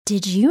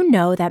Did you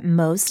know that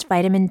most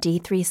vitamin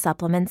D3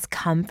 supplements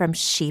come from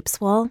sheep's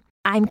wool?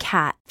 I'm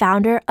Kat,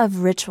 founder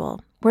of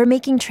Ritual. We're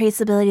making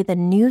traceability the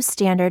new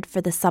standard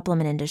for the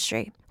supplement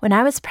industry. When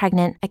I was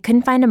pregnant, I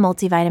couldn't find a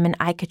multivitamin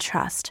I could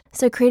trust,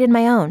 so I created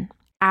my own.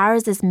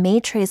 Ours is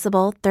made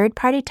traceable,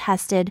 third-party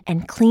tested,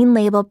 and clean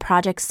label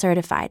project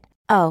certified.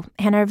 Oh,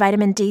 and our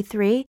vitamin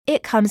D3,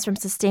 it comes from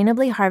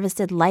sustainably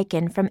harvested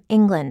lichen from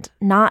England,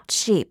 not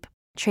sheep.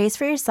 Trace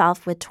for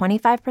yourself with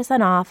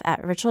 25% off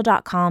at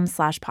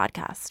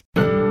ritual.com/podcast.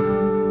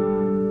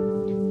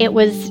 It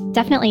was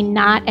definitely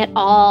not at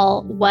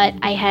all what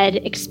I had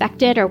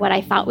expected or what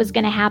I thought was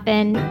going to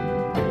happen.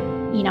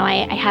 You know,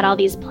 I had all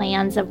these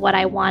plans of what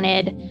I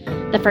wanted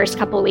the first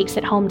couple of weeks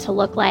at home to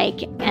look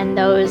like, and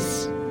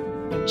those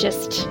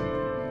just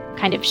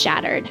kind of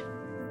shattered.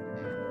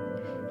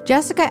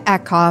 Jessica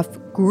Eckhoff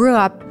grew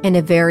up in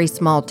a very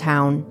small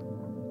town,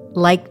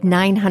 like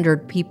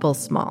 900 people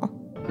small.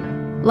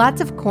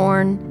 Lots of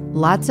corn,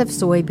 lots of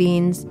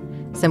soybeans,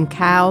 some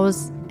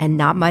cows, and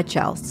not much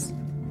else.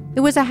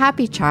 It was a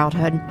happy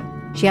childhood.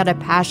 She had a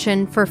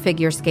passion for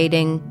figure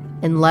skating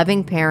and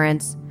loving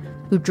parents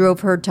who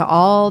drove her to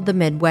all the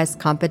Midwest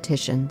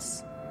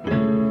competitions.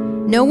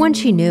 No one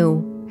she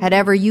knew had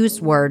ever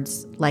used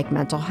words like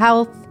mental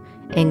health,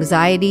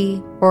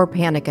 anxiety, or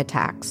panic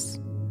attacks.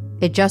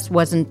 It just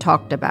wasn't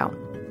talked about.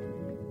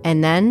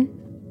 And then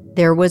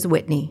there was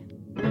Whitney.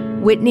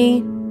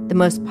 Whitney, the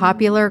most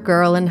popular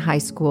girl in high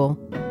school,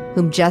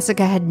 whom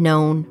Jessica had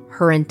known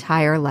her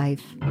entire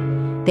life.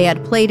 They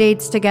had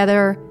playdates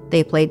together.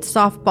 They played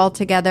softball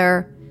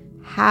together.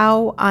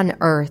 How on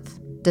earth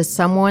does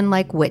someone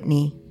like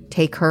Whitney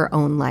take her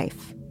own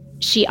life?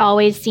 She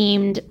always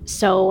seemed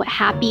so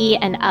happy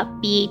and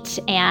upbeat,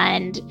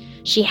 and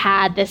she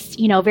had this,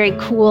 very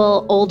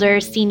cool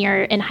older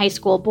senior in high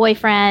school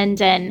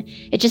boyfriend, and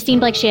it just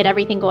seemed like she had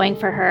everything going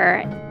for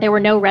her. There were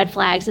no red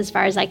flags as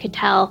far as I could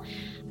tell.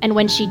 And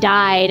when she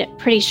died,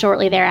 pretty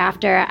shortly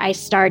thereafter, I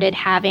started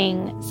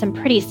having some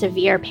pretty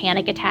severe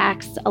panic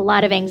attacks, a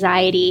lot of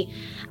anxiety,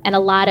 and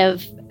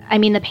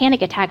the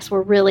panic attacks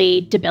were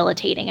really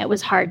debilitating. It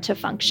was hard to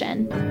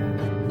function.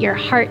 Your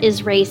heart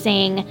is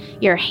racing,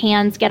 your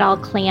hands get all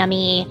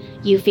clammy,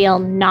 you feel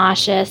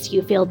nauseous,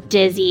 you feel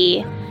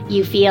dizzy,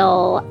 you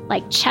feel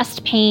like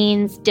chest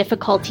pains,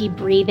 difficulty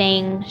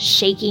breathing,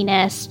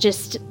 shakiness,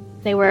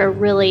 they were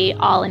really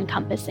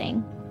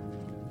all-encompassing.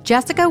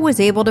 Jessica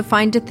was able to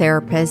find a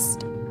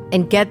therapist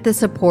and get the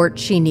support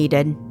she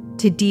needed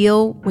to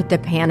deal with the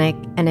panic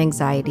and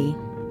anxiety.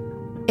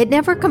 It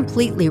never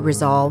completely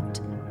resolved,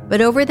 but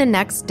over the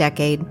next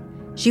decade,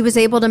 she was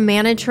able to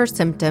manage her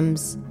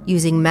symptoms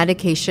using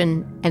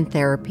medication and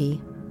therapy.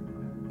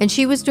 And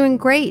she was doing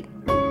great.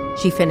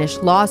 She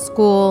finished law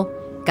school,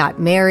 got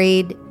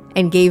married,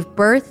 and gave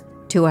birth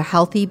to a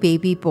healthy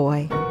baby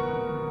boy.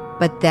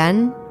 But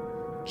then,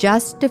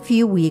 just a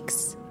few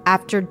weeks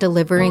after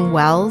delivering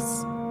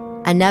Wells,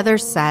 another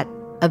set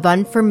of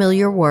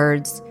unfamiliar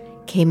words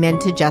came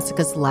into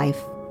Jessica's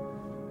life: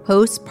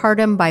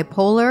 postpartum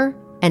bipolar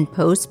and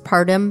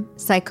postpartum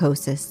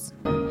psychosis.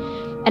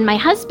 And my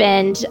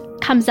husband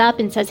comes up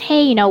and says,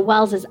 hey,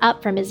 Wells is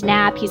up from his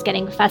nap. He's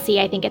getting fussy.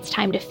 I think it's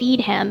time to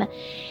feed him.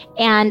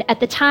 And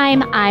at the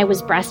time, I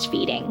was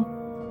breastfeeding.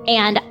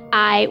 And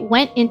I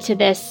went into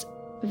this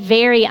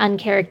very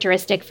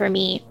uncharacteristic for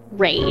me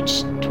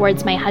rage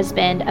towards my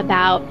husband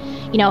about,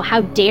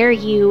 how dare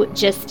you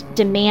just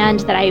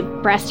demand that I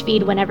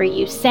breastfeed whenever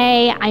you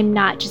say. I'm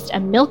not just a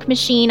milk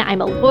machine. I'm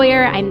a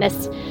lawyer. I'm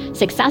this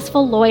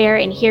successful lawyer.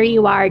 And here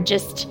you are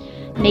just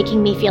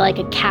making me feel like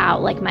a cow,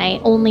 like my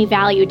only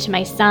value to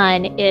my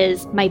son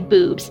is my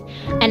boobs.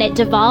 And it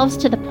devolves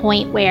to the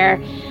point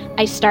where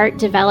I start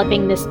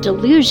developing this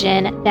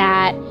delusion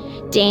that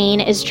Dane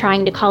is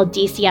trying to call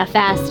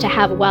DCFS to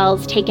have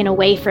Wells taken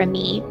away from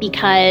me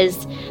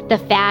because the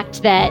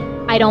fact that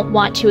I don't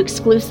want to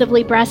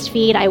exclusively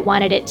breastfeed, I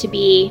wanted it to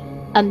be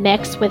a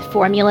mix with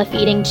formula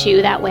feeding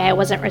too. That way I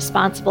wasn't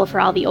responsible for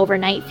all the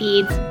overnight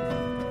feeds.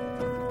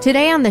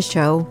 Today on the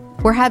show,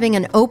 we're having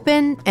an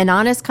open and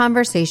honest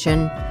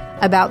conversation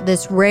about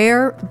this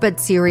rare but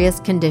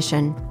serious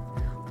condition,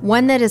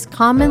 one that is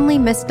commonly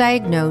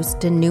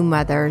misdiagnosed in new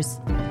mothers,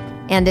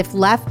 and if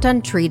left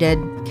untreated,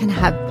 can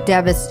have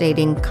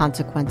devastating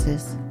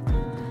consequences.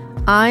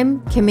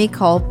 I'm Kimmy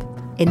Culp,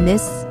 and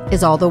this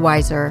is All the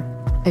Wiser,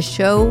 a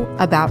show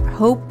about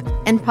hope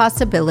and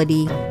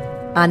possibility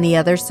on the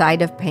other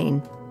side of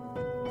pain.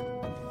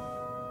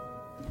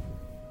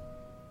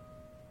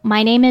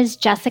 My name is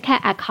Jessica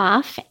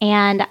Eckhoff,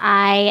 and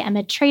I am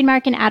a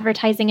trademark and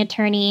advertising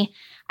attorney.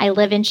 I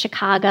live in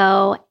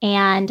Chicago,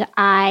 and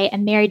I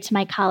am married to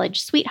my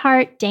college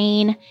sweetheart,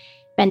 Dane.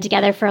 Been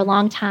together for a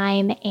long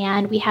time,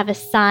 and we have a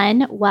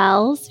son,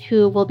 Wells,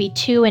 who will be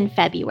 2 in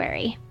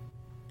February.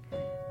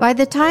 By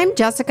the time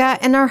Jessica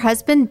and her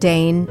husband,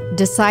 Dane,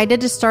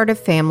 decided to start a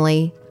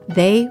family,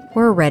 they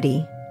were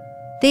ready.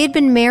 They had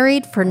been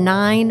married for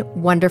 9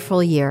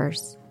 wonderful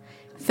years,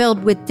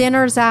 filled with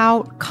dinners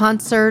out,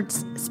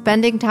 concerts,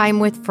 spending time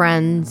with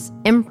friends,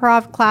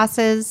 improv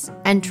classes,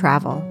 and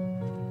travel.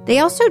 They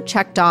also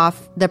checked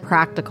off the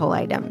practical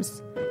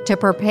items to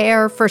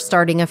prepare for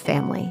starting a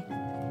family.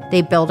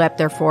 They built up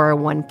their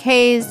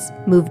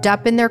 401ks, moved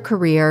up in their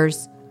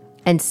careers,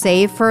 and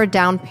saved for a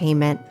down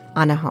payment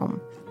on a home.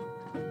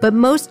 But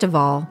most of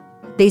all,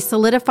 they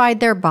solidified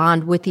their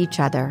bond with each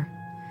other.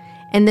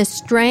 And the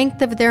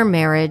strength of their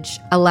marriage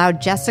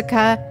allowed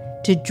Jessica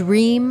to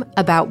dream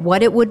about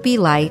what it would be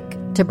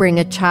like to bring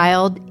a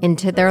child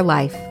into their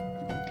life.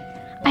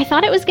 I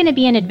thought it was going to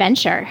be an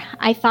adventure.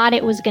 I thought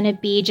it was going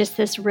to be just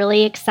this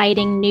really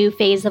exciting new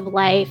phase of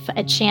life,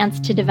 a chance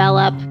to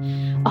develop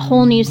a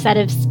whole new set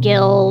of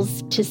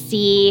skills, to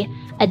see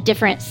a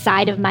different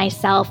side of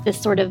myself, this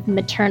sort of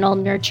maternal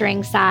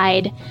nurturing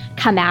side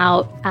come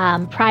out.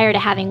 Prior to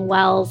having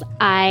Wells,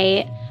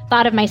 I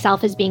thought of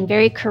myself as being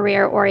very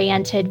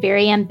career-oriented,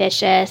 very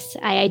ambitious.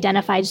 I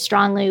identified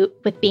strongly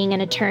with being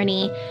an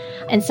attorney.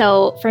 And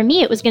so for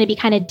me, it was going to be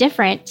kind of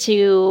different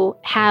to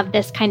have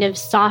this kind of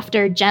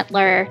softer,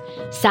 gentler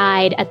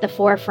side at the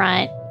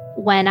forefront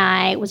when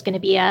I was going to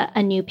be a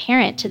new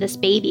parent to this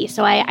baby.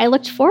 So I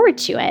looked forward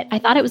to it. I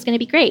thought it was going to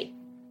be great.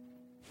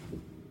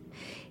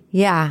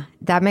 Yeah,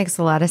 that makes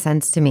a lot of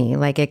sense to me.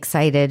 Like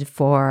excited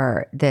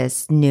for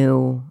this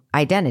new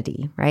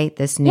identity, right?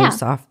 This new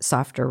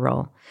softer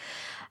role.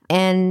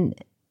 And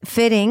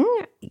fitting,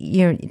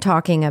 you're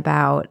talking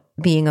about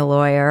being a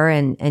lawyer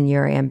and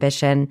your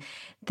ambition,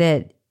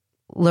 that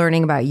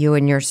learning about you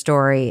and your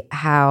story,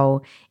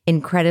 how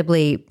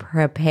incredibly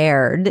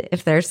prepared,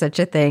 if there's such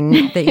a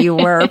thing, that you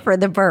were for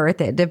the birth.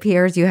 It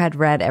appears you had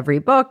read every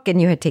book and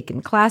you had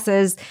taken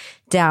classes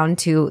down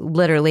to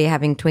literally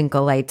having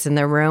twinkle lights in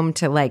the room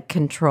to like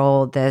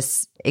control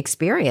this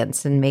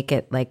experience and make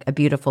it like a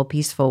beautiful,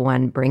 peaceful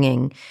one,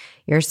 bringing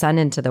your son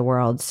into the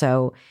world.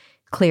 So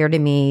clear to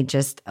me,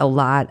 just a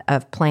lot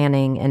of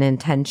planning and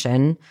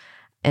intention,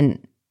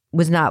 and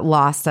was not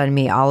lost on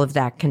me all of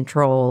that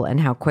control and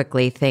how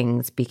quickly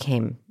things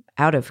became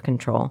out of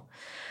control.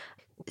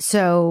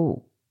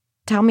 So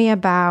tell me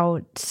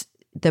about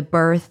the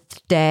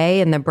birthday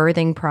and the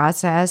birthing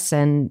process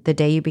and the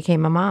day you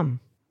became a mom.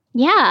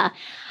 Yeah.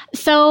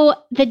 So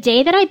the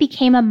day that I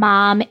became a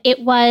mom, it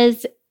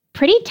was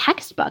pretty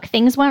textbook.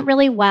 Things went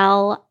really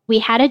well. We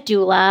had a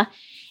doula.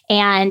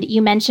 And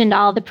you mentioned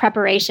all the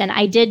preparation.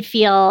 I did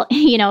feel,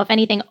 if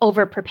anything,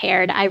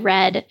 over-prepared. I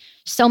read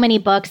so many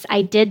books.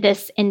 I did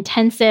this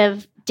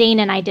intensive, Dane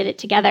and I did it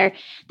together,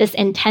 this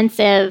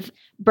intensive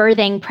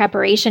birthing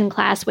preparation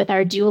class with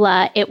our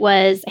doula. It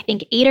was, I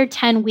think, 8 or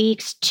 10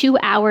 weeks, 2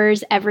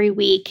 hours every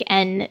week.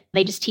 And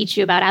they just teach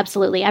you about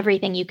absolutely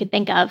everything you could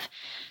think of.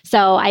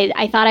 So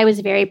I thought I was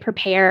very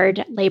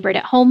prepared, labored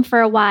at home for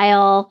a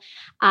while.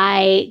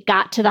 I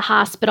got to the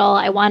hospital.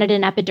 I wanted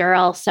an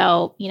epidural.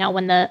 So,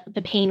 when the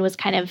pain was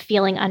kind of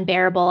feeling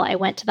unbearable, I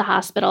went to the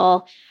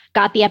hospital,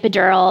 got the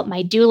epidural.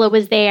 My doula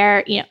was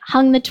there,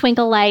 hung the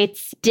twinkle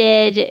lights,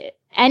 did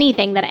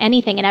anything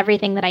and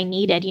everything that I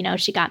needed.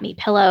 She got me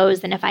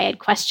pillows. And if I had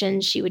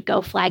questions, she would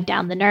go flag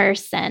down the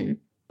nurse. And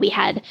we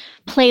had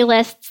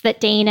playlists that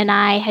Dane and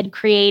I had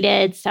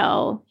created.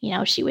 So,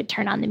 she would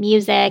turn on the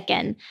music.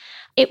 And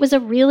it was a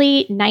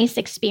really nice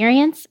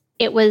experience.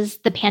 It was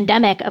the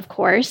pandemic, of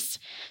course.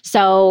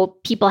 So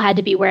people had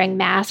to be wearing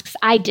masks.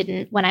 I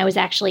didn't when I was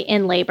actually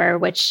in labor,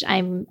 which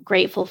I'm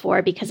grateful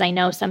for because I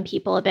know some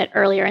people a bit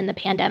earlier in the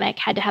pandemic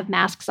had to have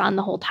masks on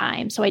the whole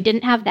time. So I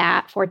didn't have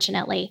that,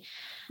 fortunately.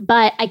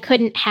 But I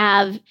couldn't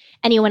have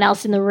anyone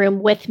else in the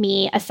room with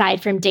me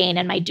aside from Dane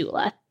and my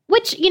doula,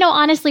 which,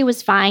 honestly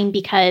was fine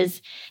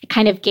because it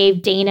kind of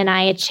gave Dane and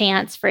I a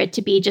chance for it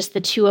to be just the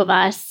two of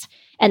us.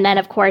 And then,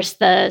 of course,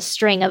 the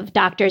string of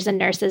doctors and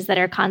nurses that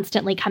are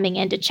constantly coming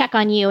in to check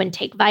on you and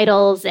take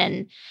vitals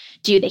and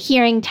do the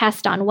hearing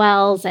test on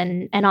Wells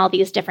and all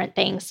these different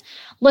things.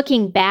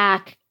 Looking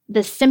back,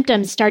 the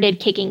symptoms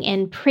started kicking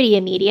in pretty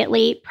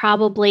immediately,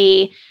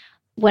 probably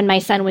when my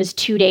son was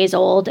 2 days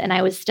old and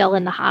I was still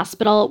in the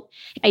hospital.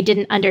 I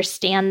didn't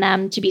understand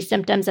them to be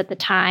symptoms at the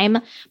time,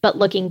 but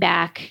looking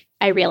back,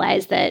 I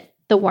realized that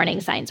the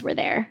warning signs were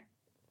there.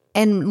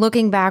 And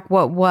looking back,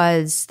 what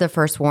was the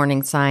first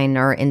warning sign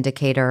or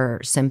indicator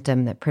or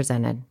symptom that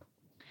presented?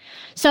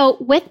 So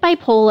with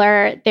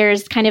bipolar,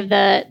 there's kind of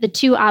the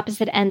two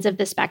opposite ends of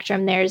the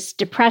spectrum. There's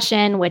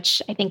depression,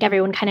 which I think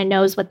everyone kind of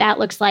knows what that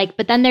looks like.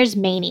 But then there's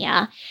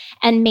mania.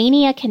 And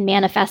mania can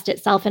manifest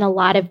itself in a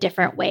lot of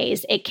different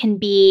ways. It can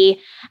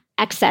be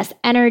excess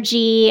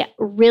energy,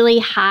 really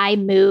high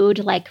mood,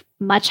 like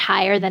much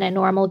higher than a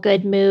normal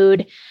good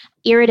mood,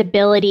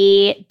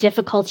 irritability,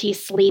 difficulty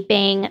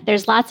sleeping.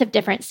 There's lots of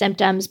different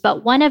symptoms,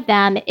 but one of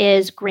them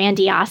is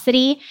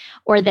grandiosity,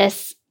 or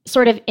this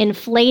sort of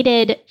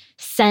inflated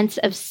sense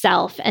of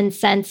self and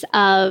sense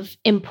of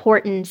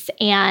importance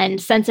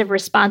and sense of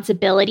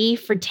responsibility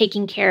for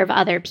taking care of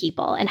other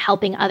people and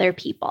helping other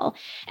people.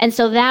 And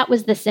so that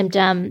was the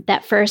symptom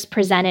that first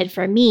presented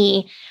for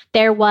me.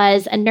 There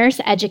was a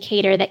nurse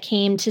educator that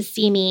came to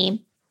see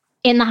me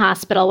in the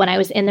hospital when I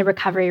was in the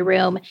recovery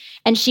room.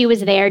 And she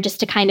was there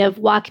just to kind of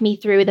walk me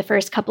through the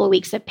first couple of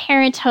weeks of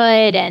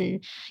parenthood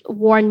and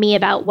warn me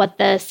about what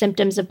the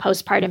symptoms of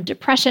postpartum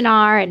depression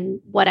are and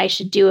what I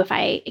should do if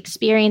I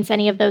experience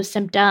any of those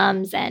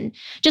symptoms, and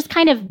just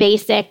kind of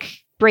basic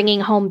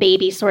bringing home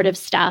baby sort of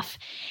stuff.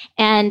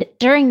 And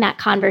during that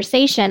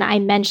conversation, I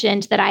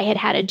mentioned that I had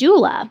had a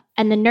doula.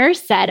 And the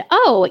nurse said,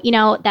 "Oh,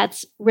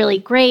 that's really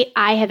great.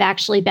 I have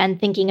actually been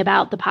thinking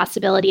about the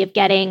possibility of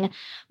getting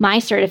my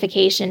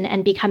certification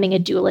and becoming a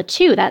doula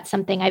too. That's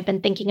something I've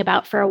been thinking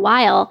about for a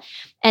while."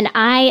 And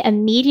I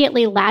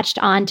immediately latched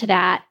on to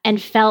that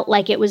and felt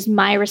like it was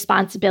my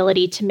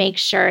responsibility to make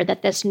sure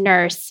that this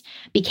nurse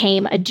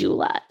became a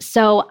doula.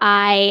 So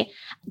I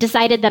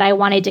decided that I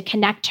wanted to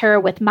connect her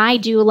with my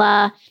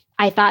doula.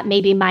 I thought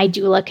maybe my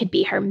doula could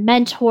be her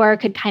mentor,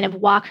 could kind of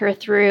walk her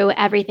through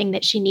everything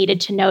that she needed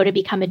to know to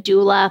become a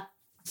doula.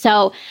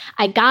 So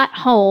I got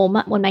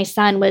home when my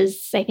son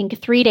was, I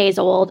think, 3 days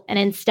old. And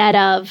instead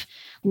of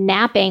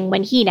napping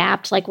when he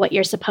napped, like what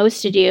you're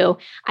supposed to do,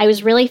 I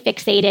was really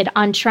fixated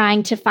on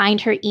trying to find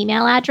her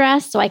email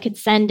address so I could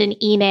send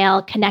an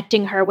email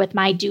connecting her with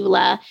my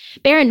doula.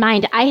 Bear in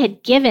mind, I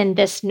had given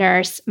this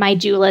nurse my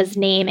doula's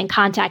name and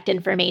contact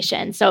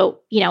information. So,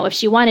 if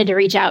she wanted to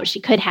reach out,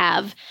 she could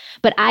have.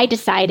 But I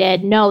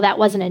decided, no, that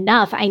wasn't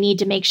enough. I need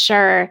to make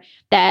sure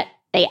that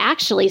they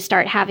actually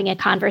start having a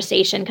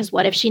conversation, because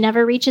what if she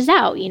never reaches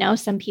out?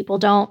 Some people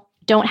don't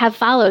have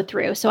follow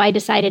through. So I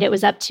decided it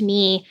was up to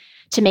me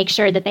to make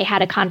sure that they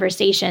had a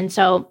conversation.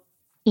 So,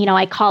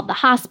 I called the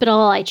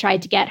hospital. I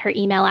tried to get her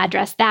email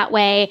address that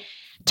way,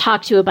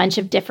 talked to a bunch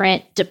of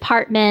different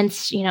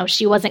departments.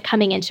 She wasn't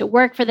coming into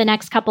work for the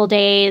next couple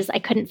days. I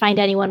couldn't find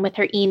anyone with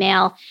her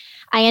email.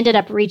 I ended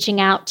up reaching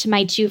out to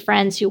my 2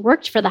 friends who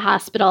worked for the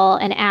hospital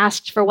and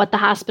asked for what the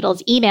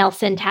hospital's email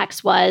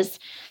syntax was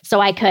so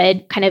I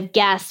could kind of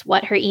guess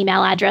what her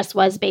email address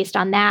was based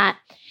on that.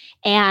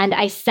 And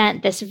I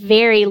sent this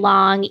very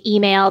long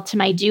email to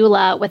my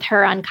doula with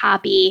her on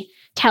copy,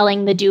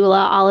 telling the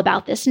doula all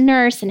about this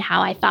nurse and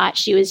how I thought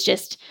she was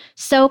just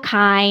so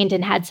kind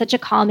and had such a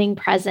calming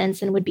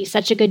presence and would be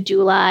such a good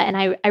doula. And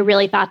I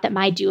really thought that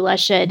my doula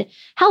should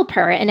help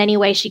her in any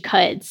way she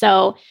could.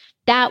 So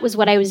that was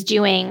what I was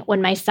doing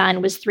when my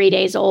son was 3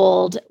 days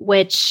old,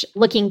 which,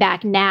 looking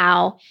back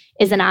now,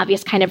 is an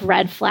obvious kind of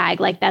red flag.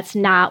 Like, that's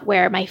not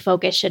where my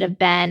focus should have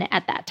been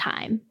at that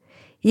time.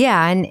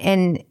 Yeah.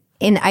 And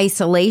in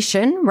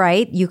isolation,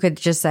 right? You could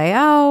just say,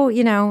 oh,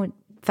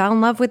 fell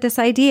in love with this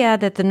idea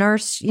that the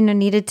nurse,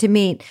 needed to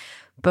meet.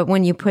 But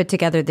when you put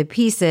together the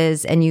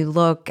pieces and you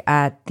look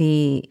at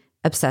the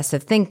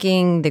obsessive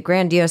thinking, the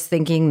grandiose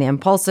thinking, the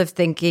impulsive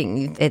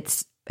thinking,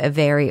 it's a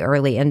very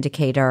early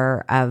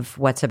indicator of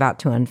what's about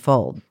to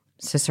unfold.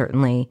 So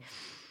certainly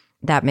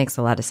that makes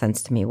a lot of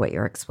sense to me, what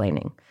you're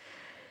explaining.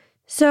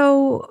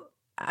 So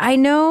I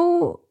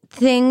know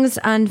things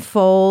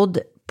unfold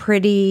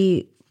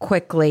pretty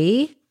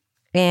quickly,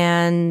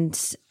 and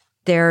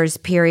there's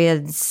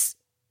periods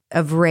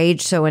of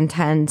rage so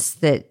intense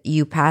that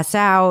you pass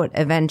out.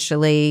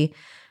 Eventually,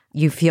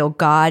 you feel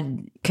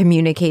God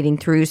communicating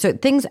through. So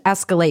things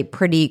escalate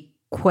pretty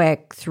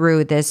quick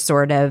through this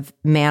sort of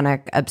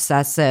manic,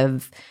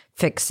 obsessive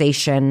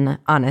fixation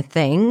on a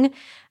thing,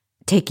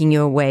 taking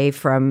you away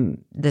from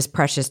this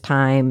precious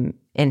time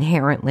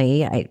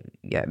inherently. I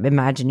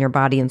imagine your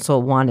body and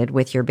soul wanted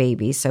with your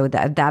baby. So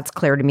that's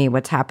clear to me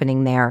what's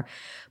happening there.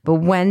 But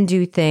when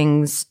do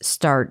things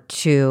start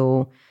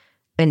to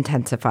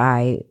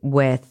intensify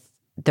with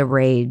the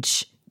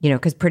rage?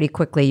 Because pretty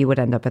quickly you would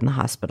end up in the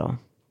hospital.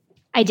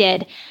 I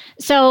did.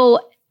 So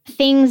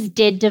things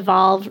did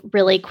devolve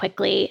really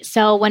quickly.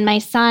 So when my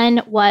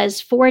son was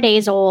 4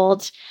 days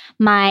old,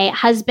 my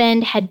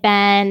husband had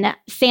been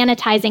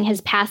sanitizing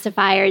his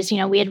pacifiers.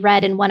 We had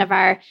read in one of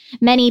our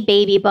many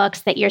baby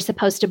books that you're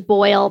supposed to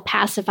boil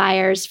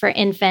pacifiers for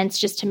infants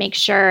just to make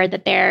sure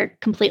that they're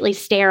completely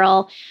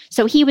sterile.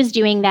 So he was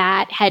doing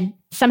that, had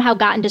somehow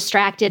gotten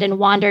distracted and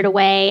wandered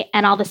away,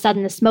 and all of a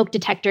sudden the smoke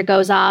detector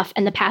goes off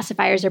and the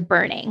pacifiers are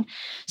burning.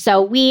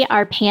 So we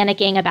are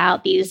panicking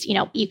about these,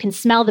 you can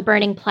smell the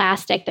burning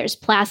plastic, there's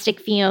plastic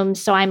fumes.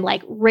 So I'm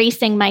like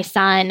racing my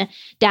son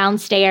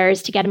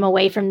downstairs to get him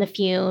away from the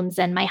fumes,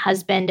 and my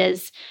husband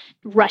is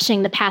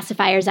rushing the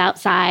pacifiers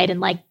outside and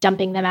like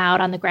dumping them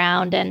out on the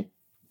ground. And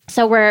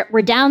so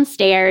we're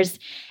downstairs,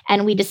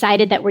 and we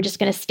decided that we're just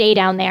going to stay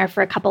down there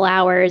for a couple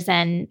hours,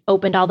 and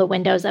opened all the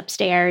windows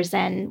upstairs,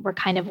 and we're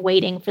kind of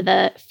waiting for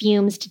the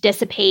fumes to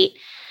dissipate.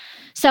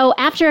 So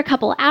after a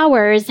couple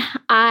hours,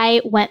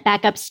 I went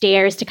back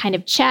upstairs to kind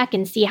of check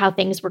and see how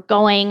things were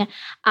going.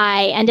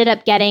 I ended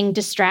up getting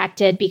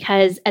distracted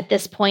because at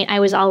this point I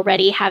was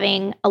already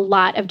having a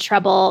lot of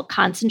trouble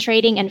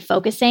concentrating and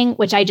focusing,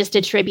 which I just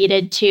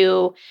attributed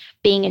to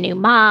being a new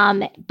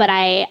mom. But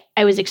I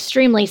was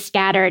extremely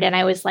scattered, and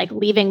I was like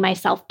leaving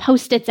myself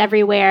Post-its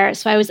everywhere.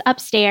 So I was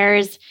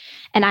upstairs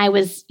and I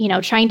was,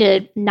 trying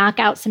to knock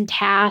out some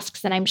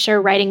tasks, and I'm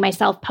sure writing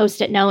myself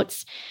Post-it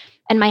notes.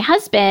 And my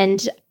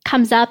husband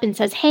comes up and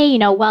says, "Hey,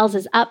 Wells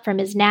is up from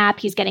his nap.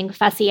 He's getting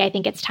fussy. I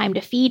think it's time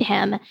to feed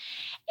him."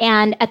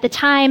 And at the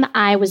time,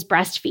 I was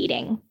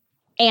breastfeeding.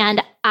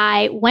 And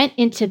I went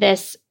into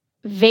this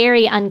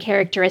very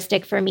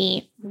uncharacteristic for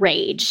me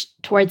rage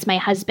towards my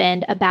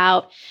husband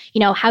about,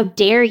 how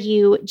dare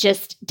you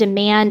just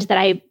demand that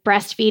I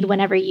breastfeed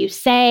whenever you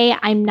say?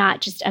 I'm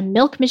not just a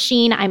milk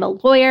machine. I'm a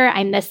lawyer.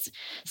 I'm this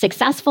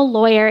successful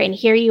lawyer. And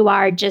here you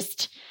are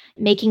just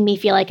making me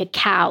feel like a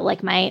cow.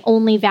 Like my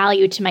only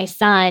value to my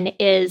son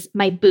is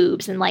my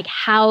boobs. And like,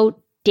 how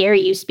dare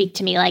you speak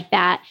to me like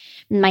that?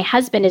 And my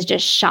husband is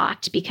just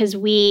shocked because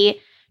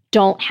we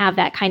don't have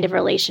that kind of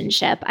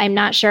relationship. I'm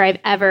not sure I've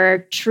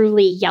ever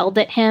truly yelled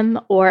at him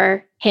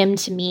or him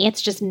to me.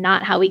 It's just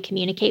not how we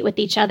communicate with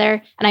each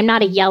other. And I'm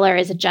not a yeller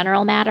as a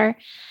general matter.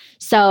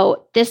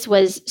 So this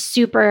was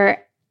super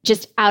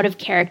just out of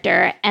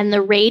character. And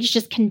the rage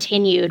just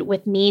continued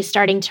with me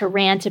starting to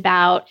rant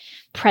about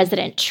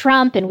President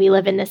Trump. And we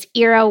live in this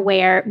era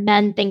where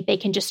men think they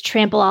can just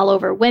trample all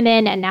over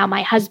women. And now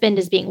my husband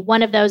is being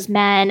one of those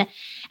men.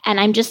 And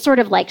I'm just sort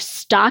of like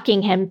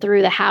stalking him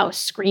through the house,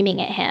 screaming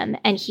at him.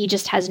 And he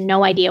just has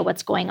no idea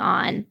what's going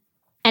on.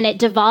 And it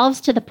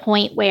devolves to the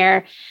point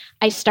where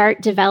I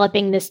start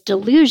developing this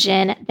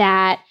delusion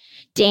that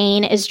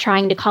Dane is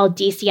trying to call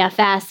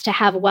DCFS to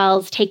have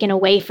Wells taken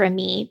away from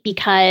me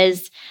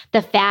because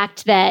the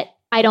fact that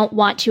I don't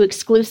want to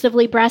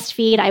exclusively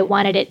breastfeed, I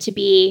wanted it to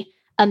be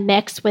a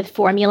mix with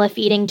formula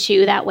feeding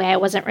too. That way I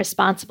wasn't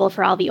responsible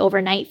for all the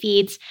overnight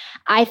feeds.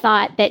 I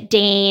thought that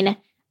Dane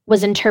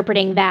was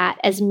interpreting that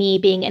as me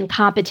being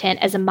incompetent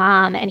as a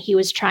mom, and he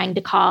was trying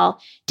to call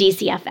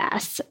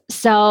DCFS.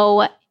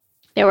 So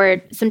there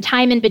were some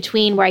time in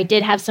between where I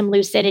did have some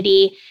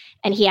lucidity,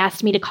 and he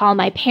asked me to call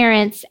my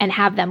parents and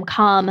have them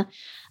come.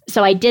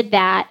 So I did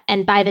that.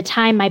 And by the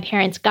time my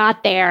parents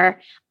got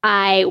there,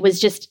 I was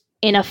just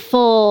in a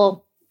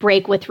full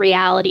break with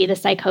reality. The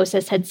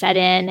psychosis had set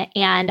in,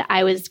 and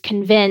I was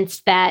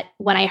convinced that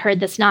when I heard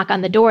this knock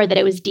on the door that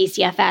it was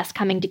DCFS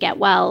coming to get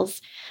Wells.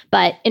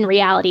 But in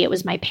reality, it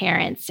was my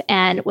parents.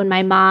 And when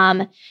my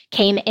mom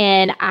came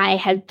in, I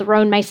had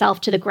thrown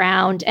myself to the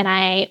ground and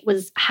I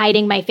was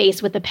hiding my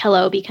face with a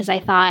pillow because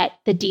I thought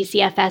the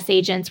DCFS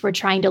agents were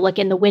trying to look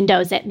in the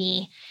windows at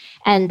me.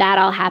 And that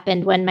all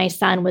happened when my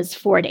son was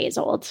 4 days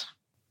old.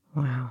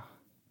 Wow.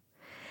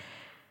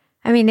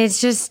 I mean,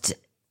 it's just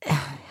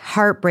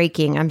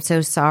heartbreaking. I'm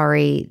so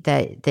sorry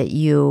that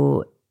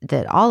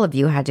all of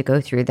you had to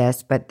go through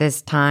this, but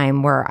this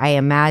time where I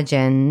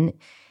imagine,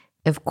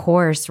 of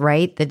course,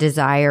 right, the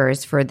desire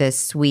is for this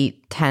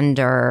sweet,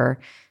 tender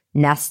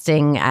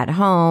nesting at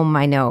home.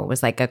 I know it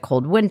was like a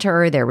cold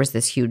winter. There was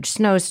this huge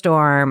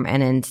snowstorm.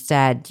 And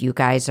instead, you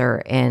guys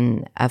are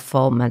in a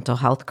full mental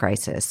health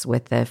crisis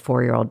with a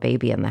 4-year-old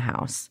baby in the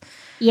house.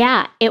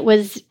 Yeah, it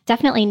was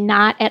definitely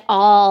not at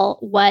all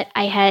what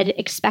I had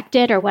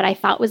expected or what I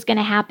thought was going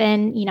to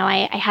happen.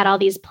 I had all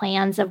these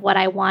plans of what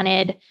I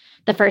wanted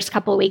the first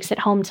couple of weeks at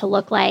home to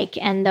look like,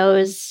 and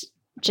those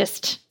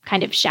just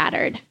kind of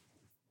shattered.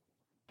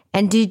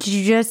 And did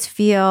you just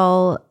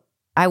feel,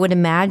 I would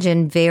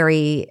imagine,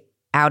 very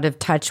out of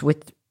touch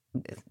with,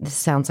 this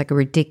sounds like a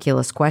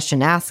ridiculous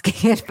question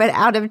asking it, but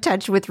out of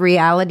touch with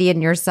reality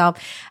and yourself?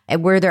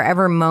 Were there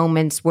ever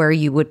moments where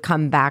you would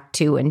come back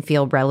to and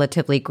feel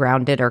relatively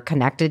grounded or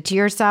connected to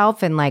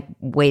yourself and like,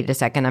 wait a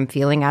second, I'm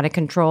feeling out of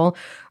control?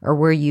 Or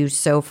were you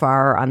so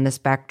far on the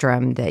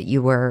spectrum that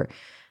you were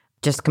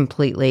just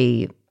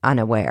completely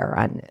unaware,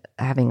 on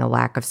having a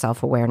lack of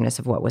self-awareness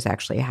of what was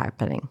actually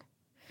happening?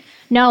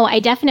 No, I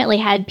definitely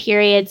had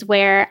periods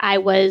where I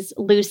was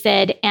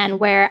lucid and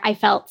where I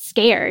felt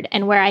scared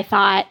and where I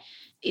thought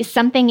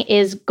something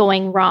is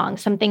going wrong.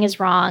 Something is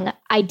wrong.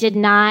 I did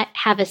not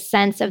have a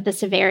sense of the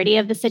severity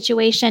of the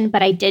situation,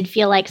 but I did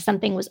feel like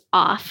something was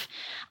off.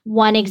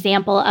 One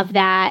example of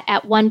that,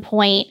 at one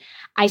point,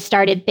 I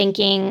started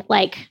thinking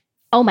like,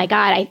 oh my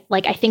God,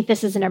 I think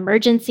this is an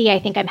emergency. I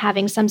think I'm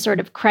having some sort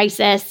of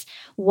crisis.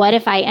 What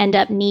if I end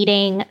up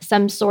needing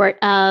some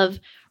sort of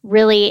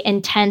really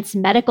intense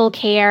medical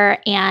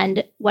care?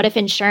 And what if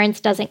insurance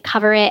doesn't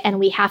cover it and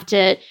we have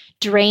to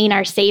drain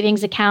our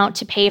savings account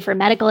to pay for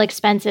medical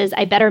expenses?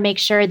 I better make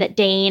sure that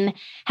Dane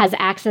has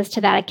access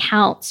to that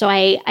account. So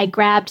I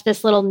grabbed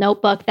this little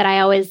notebook that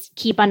I always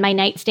keep on my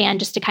nightstand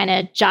just to kind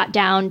of jot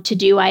down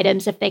to-do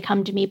items if they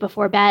come to me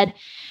before bed.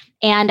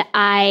 And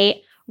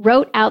I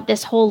wrote out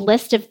this whole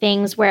list of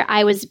things where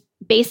I was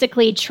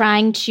basically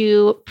trying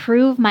to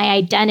prove my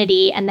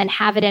identity and then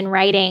have it in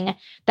writing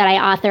that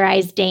I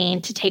authorized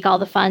Dane to take all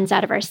the funds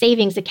out of our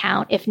savings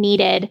account if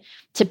needed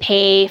to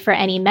pay for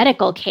any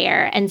medical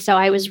care. And so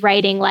I was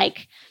writing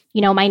like,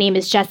 my name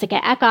is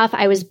Jessica Eckhoff.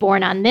 I was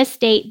born on this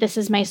date. This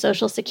is my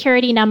social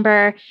security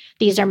number.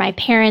 These are my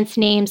parents'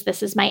 names.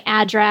 This is my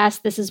address.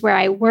 This is where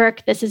I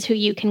work. This is who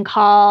you can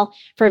call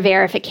for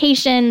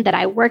verification that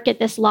I work at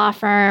this law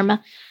firm.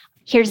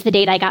 Here's the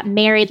date I got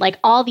married, like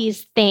all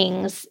these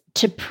things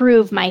to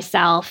prove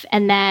myself.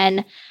 And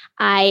then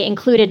I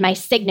included my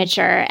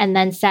signature and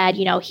then said,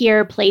 here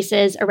are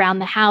places around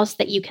the house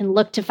that you can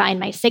look to find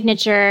my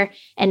signature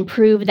and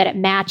prove that it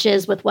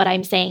matches with what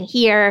I'm saying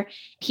here.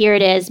 Here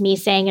it is, me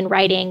saying in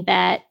writing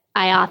that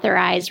I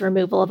authorized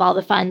removal of all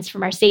the funds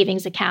from our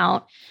savings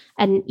account.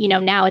 And,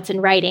 now it's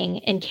in writing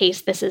in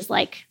case this is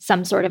like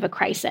some sort of a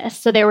crisis.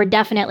 So there were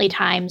definitely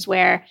times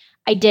where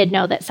I did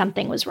know that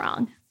something was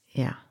wrong.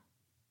 Yeah.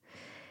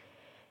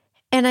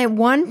 And at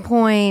one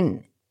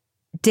point,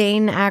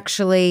 Dane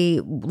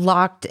actually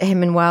locked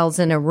him and Wells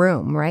in a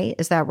room, right?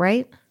 Is that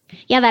right?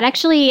 Yeah,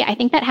 I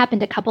think that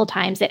happened a couple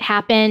times. It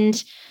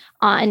happened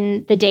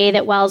on the day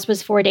that Wells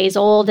was 4 days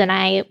old and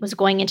I was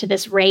going into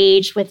this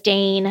rage with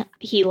Dane.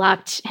 He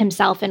locked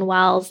himself and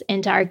Wells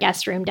into our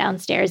guest room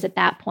downstairs at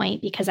that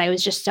point because I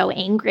was just so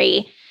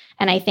angry.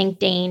 And I think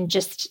Dane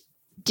just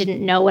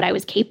didn't know what I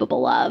was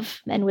capable of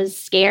and was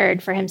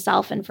scared for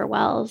himself and for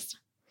Wells.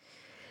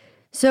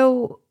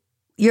 So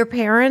your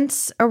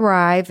parents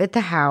arrive at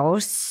the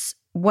house.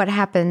 What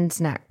happens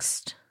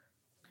next?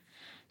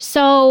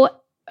 So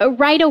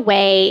right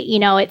away,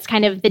 it's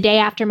kind of the day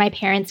after my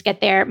parents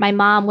get there, my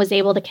mom was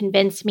able to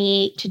convince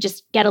me to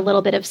just get a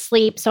little bit of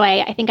sleep. So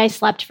I think I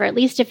slept for at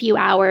least a few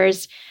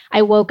hours.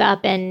 I woke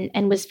up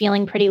and was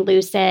feeling pretty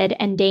lucid.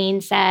 And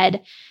Dane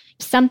said,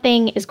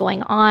 something is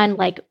going on,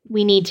 like,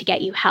 we need to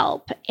get you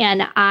help.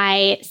 And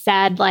I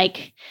said,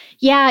 like,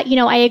 yeah,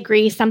 I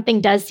agree.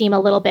 Something does seem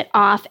a little bit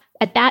off.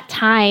 At that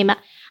time,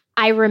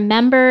 I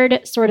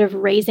remembered sort of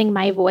raising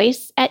my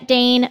voice at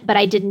Dane, but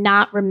I did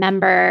not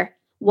remember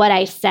what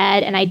I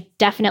said, and I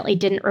definitely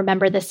didn't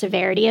remember the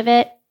severity of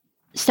it.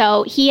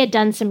 So he had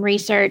done some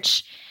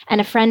research,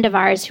 and a friend of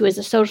ours who is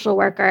a social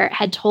worker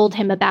had told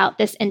him about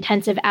this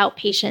intensive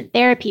outpatient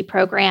therapy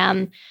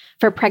program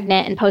for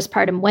pregnant and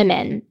postpartum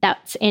women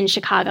that's in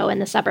Chicago in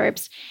the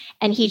suburbs.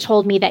 And he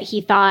told me that he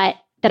thought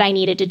that I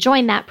needed to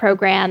join that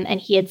program, and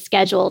he had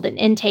scheduled an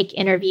intake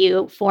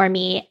interview for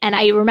me. And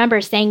I remember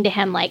saying to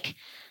him, like,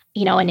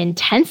 an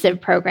intensive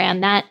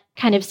program, that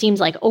kind of seems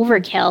like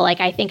overkill.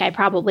 Like, I think I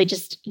probably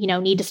just,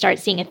 need to start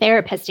seeing a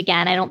therapist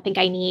again. I don't think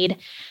I need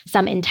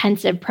some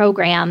intensive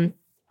program.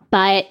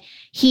 But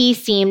he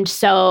seemed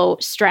so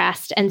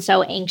stressed and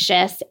so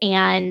anxious,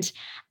 and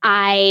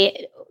I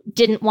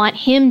didn't want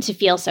him to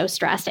feel so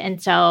stressed.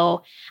 And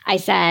so I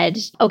said,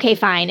 okay,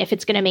 fine. If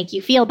it's going to make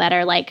you feel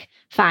better, like,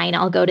 fine,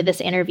 I'll go to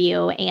this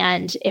interview.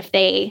 And if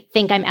they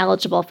think I'm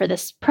eligible for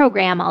this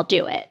program, I'll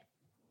do it.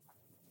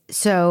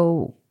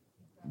 So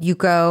you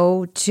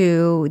go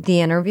to the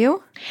interview?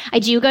 I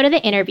do go to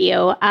the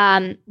interview.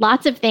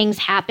 Lots of things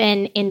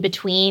happen in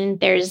between.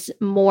 There's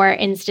more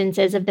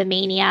instances of the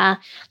mania,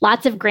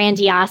 lots of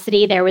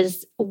grandiosity. There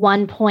was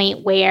one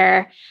point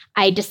where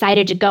I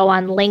decided to go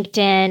on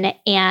LinkedIn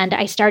and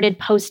I started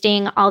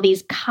posting all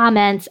these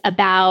comments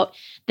about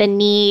the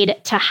need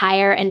to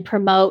hire and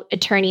promote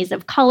attorneys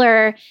of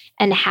color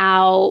and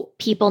how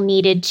people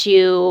needed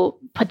to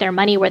put their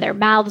money where their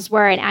mouths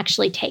were and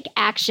actually take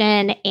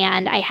action.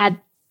 And I had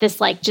this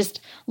like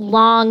just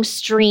long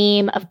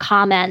stream of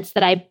comments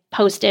that I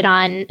posted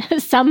on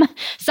some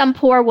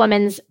poor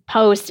woman's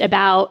post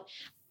about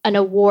an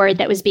award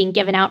that was being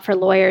given out for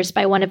lawyers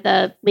by one of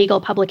the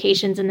legal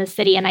publications in the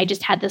city. And I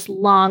just had this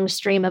long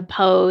stream of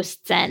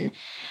posts. And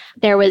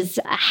there was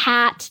a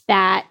hat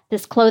that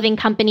this clothing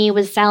company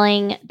was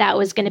selling that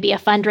was going to be a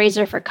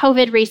fundraiser for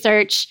COVID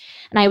research.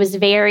 And I was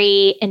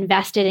very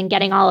invested in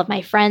getting all of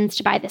my friends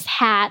to buy this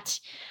hat.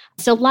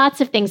 So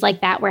lots of things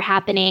like that were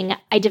happening.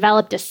 I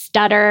developed a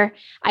stutter.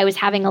 I was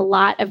having a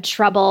lot of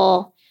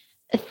trouble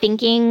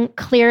thinking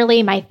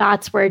clearly. My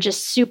thoughts were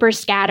just super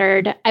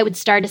scattered. I would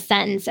start a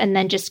sentence and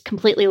then just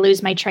completely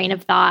lose my train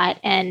of thought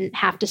and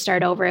have to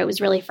start over. It was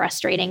really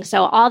frustrating.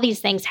 So all these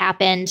things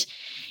happened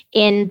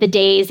in the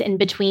days in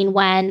between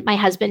when my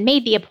husband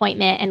made the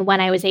appointment and when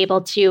I was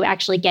able to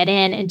actually get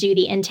in and do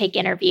the intake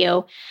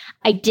interview.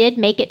 I did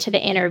make it to the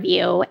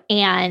interview,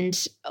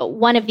 and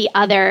one of the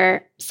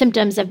other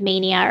symptoms of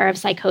mania or of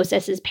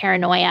psychosis is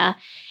paranoia.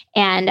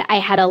 And I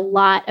had a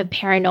lot of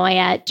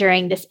paranoia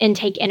during this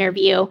intake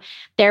interview.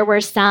 There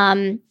were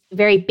some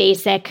very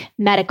basic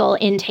medical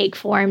intake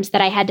forms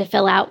that I had to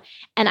fill out.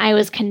 And I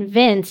was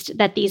convinced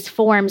that these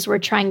forms were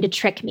trying to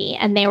trick me,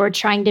 and they were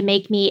trying to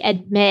make me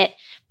admit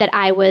that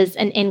I was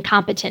an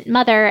incompetent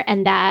mother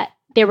and that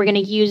they were going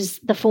to use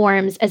the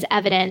forms as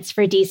evidence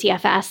for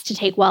DCFS to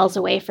take Wells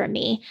away from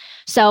me.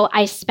 So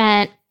I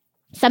spent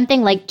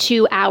something like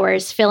 2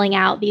 hours filling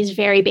out these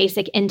very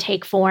basic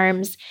intake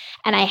forms.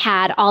 And I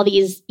had all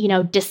these,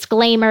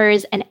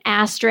 disclaimers and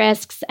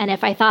asterisks. And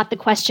if I thought the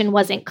question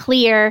wasn't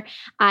clear,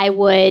 I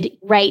would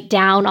write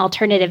down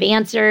alternative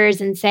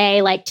answers and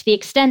say, like, to the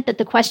extent that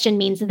the question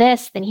means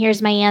this, then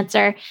here's my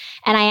answer.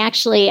 And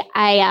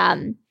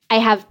I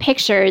have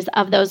pictures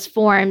of those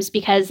forms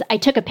because I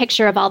took a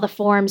picture of all the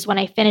forms when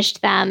I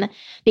finished them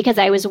because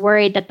I was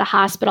worried that the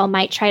hospital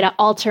might try to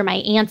alter my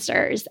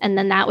answers, and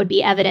then that would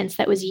be evidence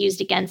that was used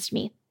against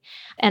me.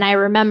 And I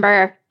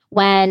remember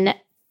when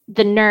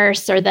the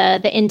nurse or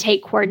the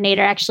intake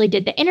coordinator actually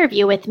did the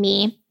interview with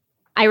me,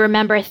 I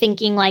remember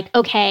thinking like,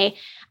 okay,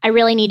 I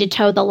really need to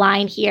toe the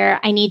line here.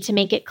 I need to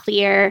make it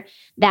clear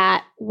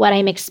that what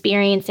I'm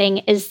experiencing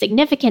is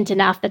significant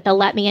enough that they'll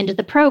let me into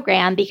the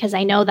program because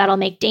I know that'll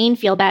make Dane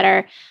feel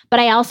better. But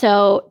I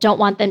also don't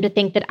want them to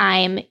think that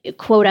I'm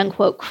quote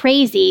unquote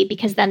crazy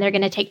because then they're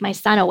going to take my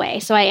son away.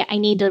 So I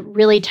need to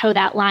really toe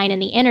that line in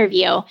the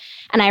interview.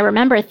 And I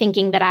remember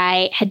thinking that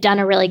I had done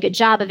a really good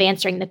job of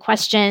answering the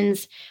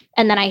questions.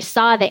 And then I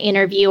saw the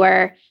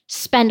interviewer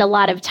spend a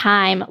lot of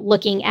time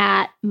looking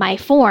at my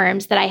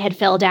forms that I had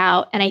filled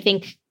out. And I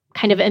think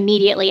kind of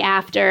immediately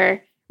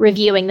after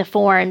reviewing the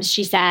forms,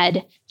 she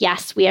said,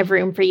 yes, we have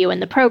room for you in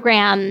the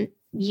program.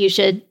 You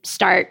should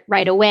start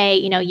right away.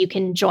 You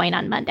can join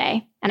on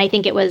Monday. And I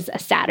think it was a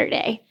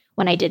Saturday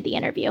when I did the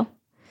interview.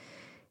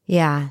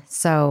 Yeah.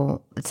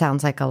 So it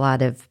sounds like a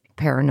lot of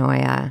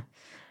paranoia.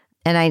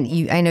 And I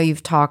know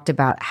you've talked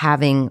about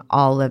having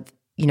all of,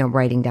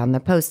 writing down the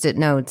Post-it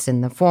notes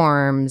and the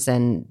forms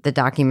and the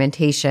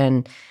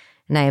documentation.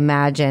 And I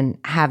imagine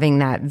having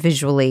that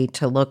visually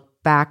to look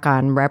back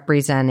on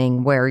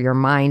representing where your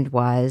mind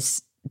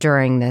was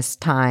during this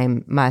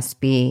time must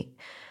be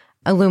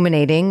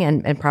illuminating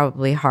and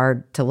probably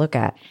hard to look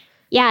at.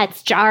 Yeah,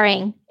 it's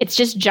jarring. It's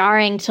just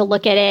jarring to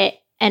look at it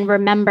and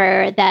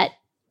remember that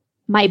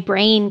my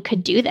brain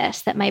could do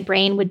this, that my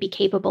brain would be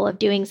capable of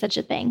doing such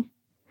a thing.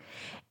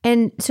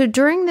 And so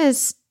during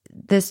this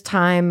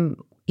time,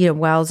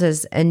 Wells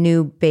is a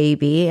new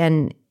baby,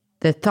 and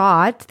the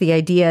thought, the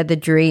idea, the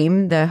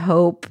dream, the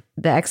hope,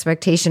 the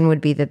expectation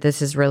would be that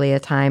this is really a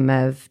time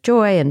of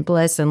joy and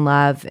bliss and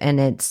love, and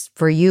it's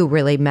for you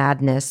really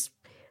madness.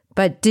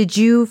 But were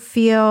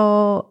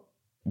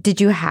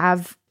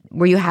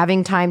you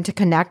having time to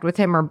connect with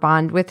him or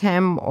bond with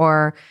him,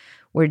 or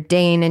were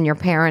Dane and your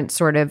parents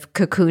sort of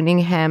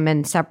cocooning him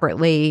and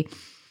separately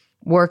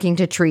working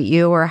to treat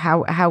you, or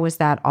how was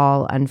that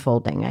all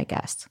unfolding, I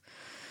guess?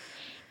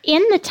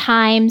 In the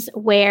times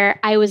where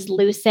I was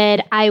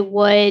lucid, I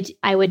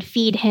would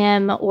feed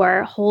him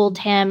or hold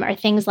him or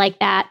things like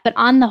that. But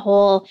on the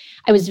whole,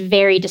 I was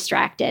very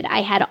distracted.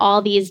 I had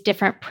all these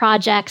different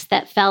projects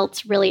that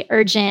felt really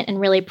urgent and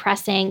really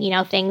pressing,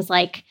 things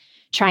like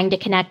trying to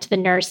connect the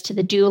nurse to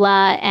the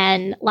doula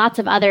and lots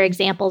of other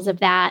examples of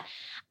that.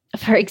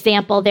 For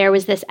example, there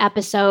was this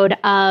episode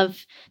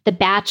of The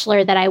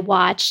Bachelor that I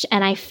watched,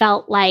 and I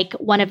felt like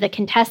one of the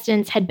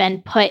contestants had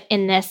been put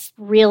in this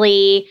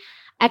really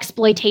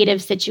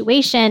exploitative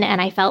situation, and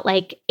I felt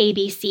like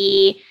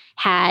ABC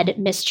had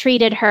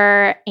mistreated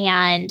her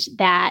and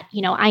that,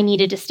 I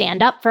needed to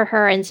stand up for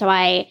her. And so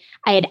I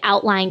had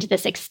outlined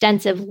this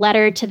extensive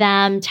letter to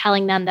them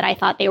telling them that I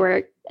thought they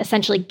were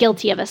essentially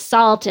guilty of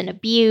assault and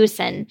abuse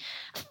and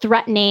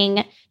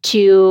threatening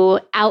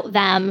to out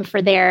them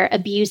for their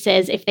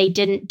abuses if they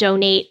didn't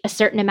donate a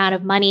certain amount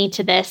of money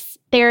to this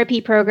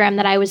therapy program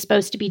that I was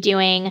supposed to be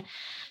doing.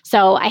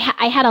 So I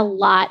had a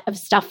lot of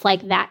stuff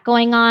like that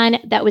going on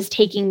that was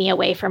taking me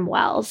away from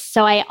Wells.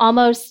 So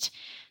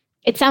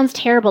it sounds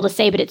terrible to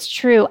say, but it's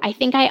true. I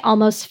think I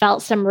almost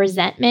felt some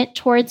resentment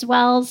towards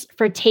Wells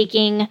for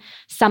taking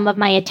some of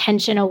my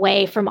attention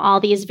away from all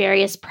these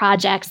various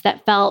projects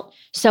that felt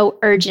so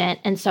urgent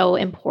and so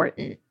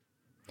important.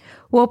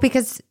 Well,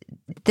 because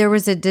there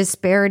was a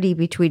disparity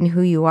between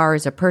who you are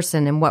as a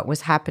person and what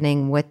was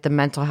happening with the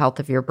mental health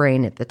of your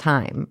brain at the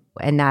time.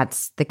 And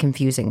that's the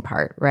confusing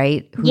part,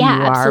 right? Who you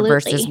are absolutely.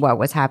 Versus what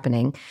was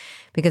happening.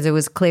 Because it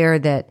was clear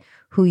that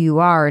who you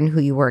are and who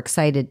you were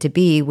excited to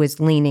be was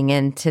leaning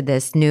into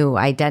this new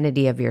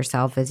identity of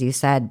yourself, as you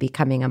said,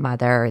 becoming a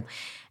mother.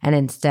 And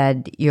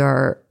instead,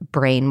 your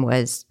brain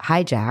was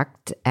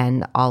hijacked,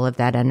 and all of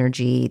that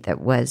energy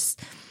that was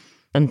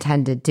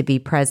intended to be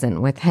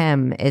present with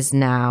him is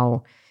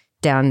now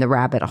down the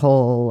rabbit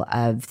hole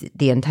of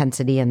the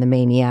intensity and the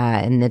mania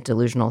and the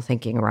delusional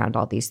thinking around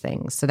all these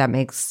things. So that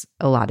makes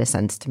a lot of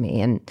sense to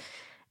me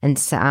and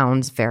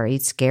sounds very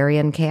scary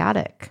and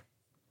chaotic.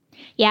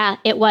 Yeah,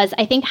 it was.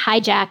 I think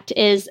hijacked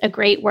is a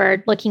great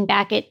word. Looking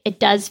back, it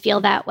does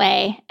feel that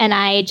way. And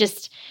I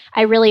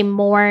really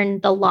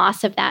mourn the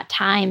loss of that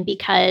time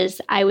because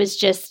I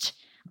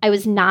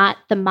was not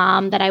the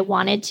mom that I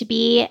wanted to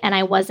be. And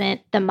I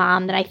wasn't the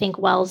mom that I think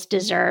Wells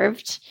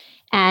deserved.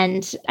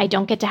 And I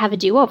don't get to have a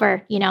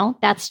do-over,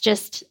 That's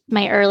just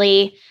my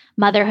early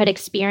motherhood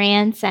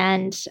experience.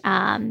 And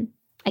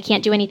I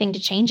can't do anything to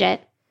change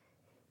it.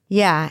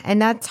 Yeah.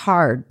 And that's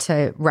hard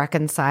to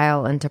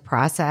reconcile and to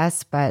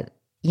process. But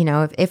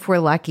if we're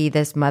lucky,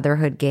 this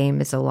motherhood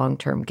game is a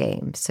long-term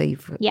game. So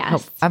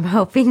I'm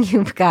hoping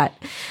you've got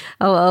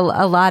a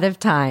lot of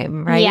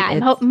time, right? Yeah,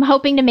 I'm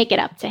hoping to make it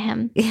up to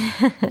him.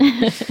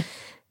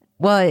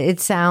 Well, it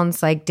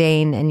sounds like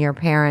Dane and your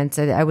parents,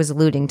 I was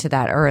alluding to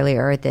that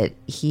earlier, that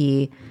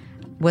he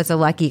was a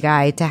lucky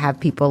guy to have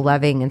people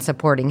loving and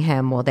supporting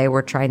him while they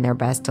were trying their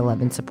best to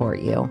love and support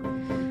you.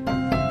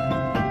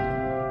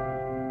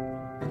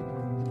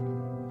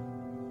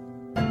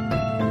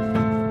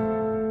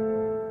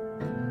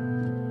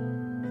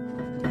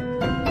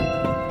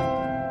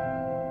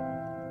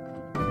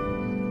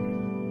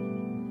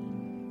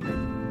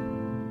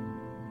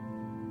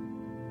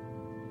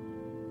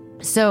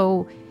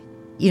 So,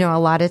 a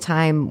lot of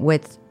time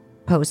with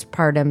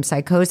postpartum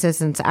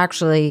psychosis. And it's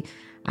actually,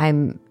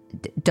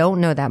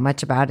 don't know that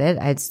much about it.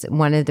 It's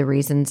one of the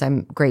reasons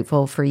I'm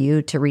grateful for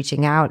you to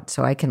reaching out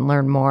so I can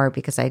learn more,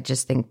 because I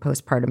just think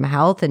postpartum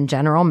health in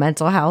general,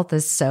 mental health,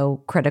 is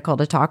so critical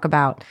to talk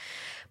about.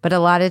 But a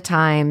lot of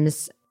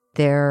times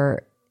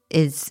there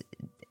is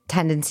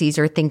tendencies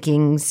or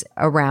thinkings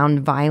around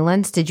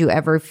violence. Did you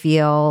ever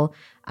feel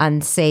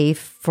unsafe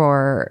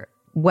for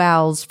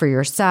Wells, for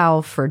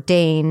yourself, for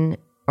Dane,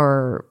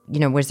 or,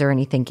 was there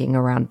any thinking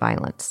around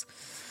violence?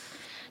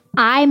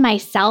 I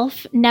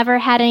myself never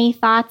had any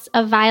thoughts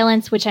of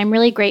violence, which I'm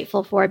really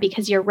grateful for,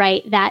 because you're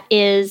right, that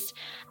is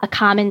a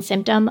common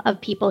symptom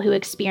of people who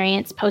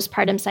experience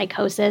postpartum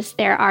psychosis.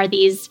 There are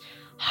these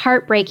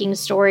heartbreaking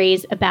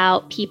stories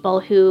about people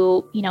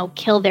who,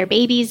 kill their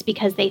babies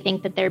because they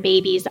think that their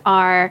babies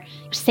are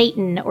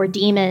Satan or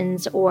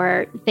demons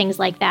or things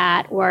like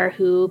that, or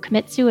who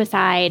commit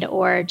suicide,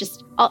 or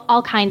just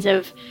all kinds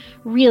of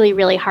really,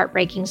 really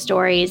heartbreaking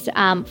stories.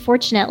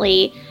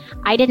 Fortunately,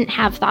 I didn't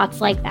have thoughts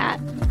like that.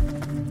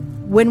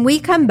 When we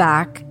come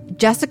back,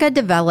 Jessica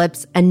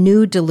develops a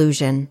new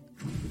delusion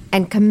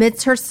and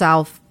commits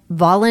herself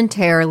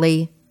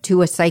voluntarily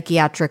to a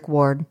psychiatric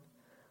ward.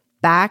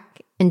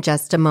 Back in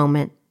just a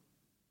moment.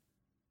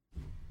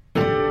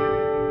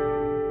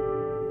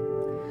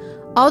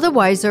 All the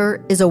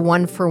Wiser is a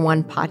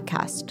one-for-one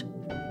podcast.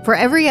 For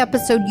every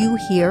episode you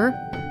hear,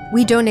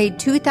 we donate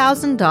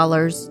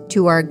 $2,000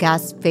 to our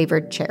guest's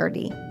favorite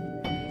charity.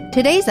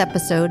 Today's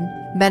episode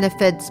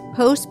benefits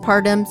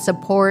Postpartum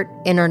Support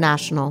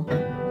International.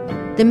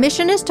 The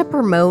mission is to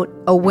promote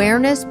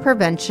awareness,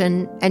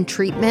 prevention, and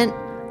treatment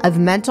of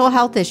mental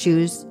health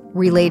issues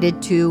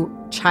related to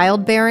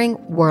childbearing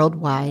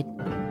worldwide.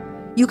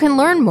 You can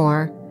learn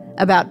more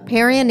about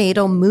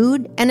perinatal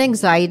mood and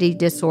anxiety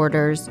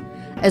disorders,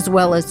 as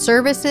well as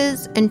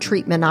services and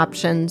treatment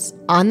options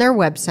on their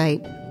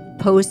website,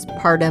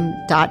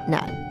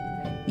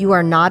 postpartum.net. You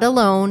are not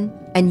alone,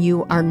 and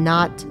you are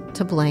not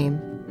to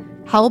blame.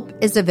 Help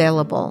is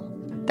available.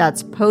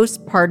 That's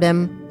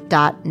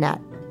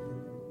postpartum.net.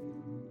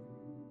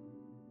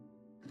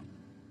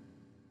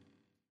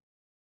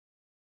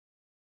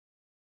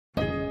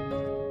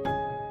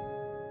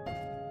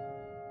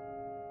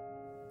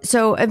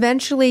 So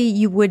eventually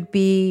you would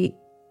be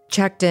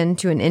checked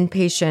into an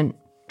inpatient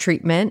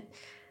treatment.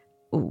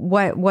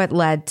 What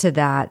led to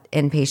that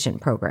inpatient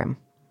program?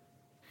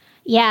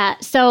 Yeah,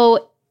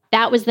 so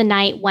that was the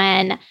night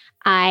when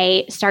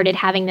I started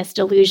having this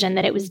delusion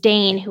that it was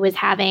Dane who was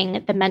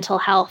having the mental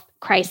health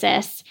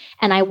crisis,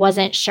 and I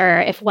wasn't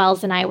sure if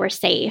Wells and I were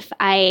safe.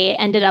 I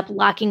ended up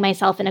locking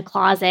myself in a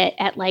closet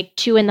at like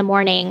 2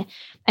 a.m.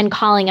 and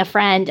calling a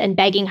friend and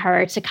begging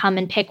her to come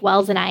and pick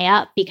Wells and I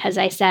up, because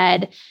I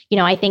said,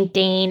 I think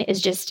Dane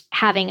is just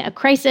having a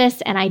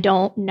crisis, and I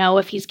don't know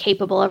if he's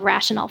capable of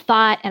rational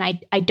thought, and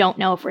I don't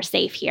know if we're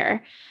safe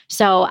here.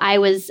 So I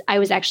was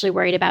actually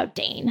worried about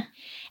Dane.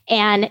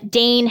 And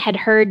Dane had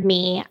heard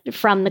me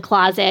from the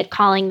closet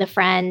calling the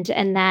friend.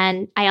 And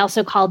then I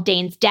also called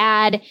Dane's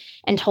dad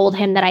and told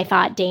him that I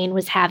thought Dane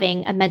was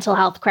having a mental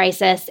health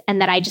crisis and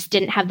that I just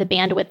didn't have the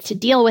bandwidth to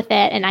deal with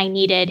it. And I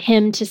needed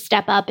him to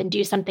step up and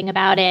do something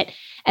about it.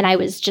 And I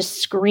was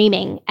just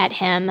screaming at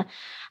him.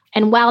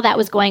 And while that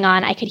was going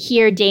on, I could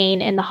hear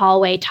Dane in the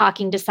hallway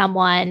talking to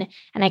someone.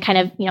 And I kind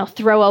of,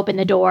 throw open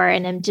the door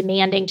and am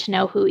demanding to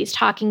know who he's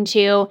talking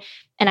to.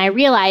 And I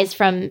realized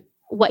from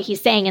what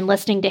he's saying and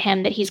listening to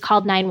him that he's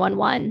called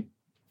 911.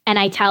 And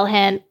I tell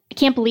him, I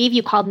can't believe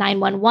you called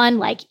 911.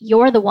 Like,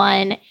 you're the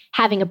one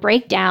having a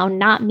breakdown,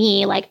 not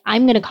me. Like,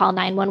 I'm going to call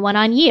 911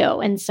 on you.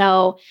 And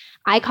so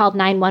I called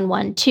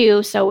 911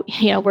 too. So,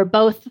 we're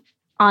both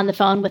on the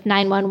phone with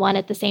 911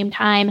 at the same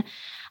time.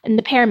 And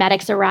the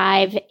paramedics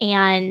arrive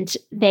and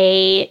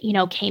they,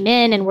 came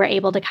in and were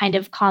able to kind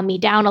of calm me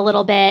down a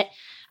little bit,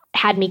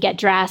 had me get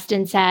dressed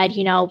and said,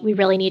 we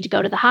really need to go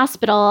to the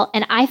hospital.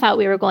 And I thought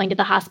we were going to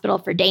the hospital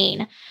for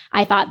Dane.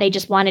 I thought they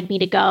just wanted me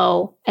to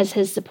go as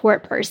his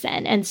support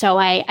person. And so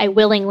I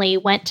willingly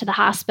went to the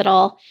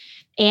hospital.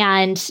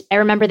 And I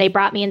remember they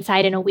brought me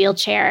inside in a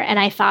wheelchair. And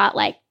I thought,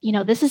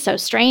 this is so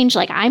strange.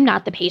 Like, I'm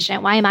not the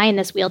patient. Why am I in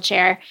this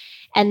wheelchair?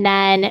 And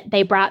then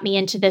they brought me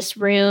into this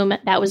room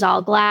that was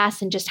all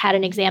glass and just had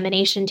an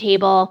examination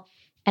table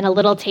and a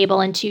little table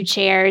and 2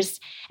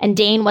 chairs. And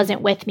Dane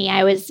wasn't with me.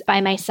 I was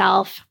by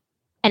myself.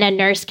 And a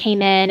nurse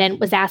came in and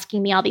was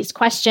asking me all these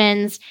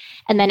questions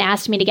and then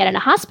asked me to get in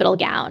a hospital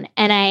gown.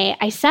 And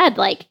I said,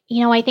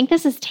 I think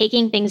this is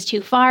taking things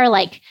too far.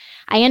 Like,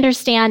 I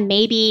understand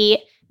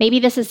maybe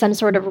this is some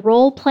sort of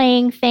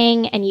role-playing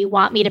thing and you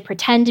want me to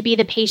pretend to be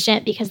the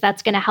patient because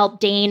that's going to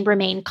help Dane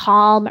remain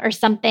calm or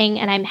something.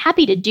 And I'm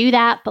happy to do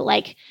that.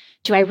 But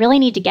do I really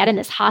need to get in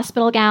this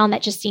hospital gown?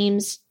 That just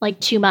seems like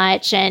too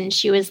much. And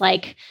she was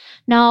like,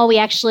 no, we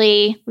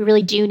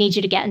really do need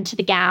you to get into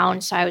the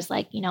gown. So I was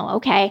like,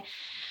 okay.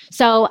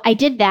 So I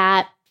did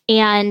that,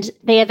 and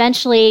they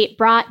eventually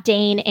brought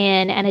Dane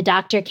in, and a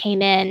doctor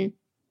came in,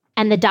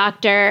 and the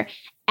doctor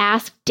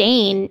asked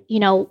Dane,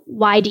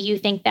 why do you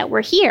think that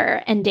we're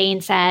here? And Dane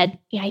said,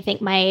 I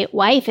think my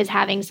wife is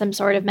having some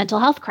sort of mental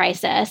health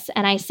crisis.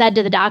 And I said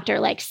to the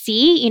doctor,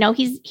 see,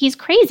 he's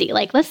crazy.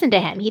 Listen to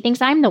him. He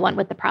thinks I'm the one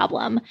with the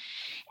problem.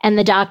 And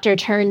the doctor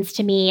turns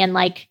to me and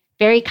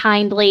very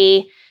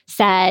kindly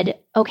said,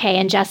 okay,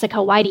 and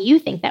Jessica, why do you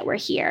think that we're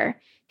here?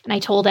 And I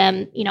told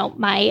him,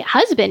 my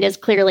husband is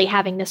clearly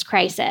having this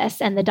crisis.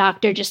 And the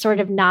doctor just sort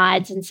of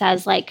nods and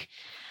says,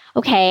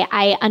 okay,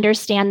 I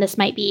understand this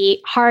might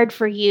be hard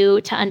for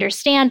you to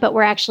understand, but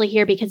we're actually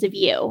here because of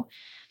you.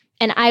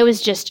 And I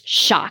was just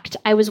shocked.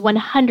 I was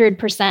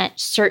 100%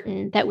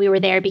 certain that we were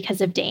there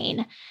because of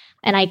Dane.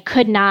 And I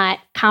could not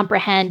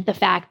comprehend the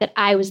fact that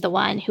I was the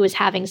one who was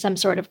having some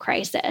sort of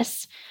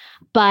crisis.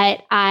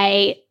 But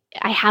I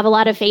have a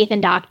lot of faith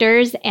in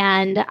doctors,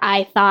 and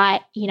I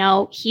thought,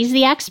 he's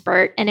the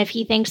expert. And if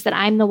he thinks that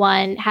I'm the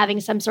one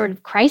having some sort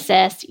of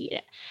crisis,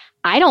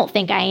 I don't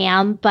think I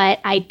am, but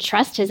I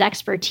trust his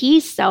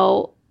expertise.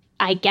 So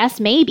I guess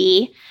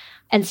maybe.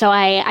 And so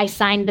I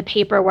signed the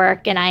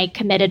paperwork and I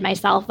committed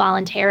myself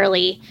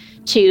voluntarily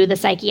to the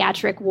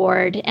psychiatric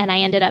ward. And I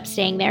ended up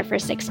staying there for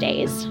 6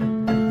 days.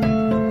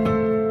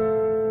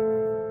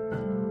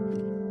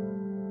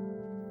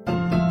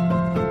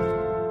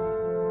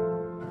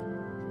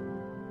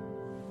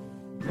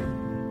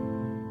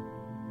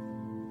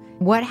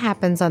 What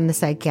happens on the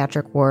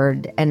psychiatric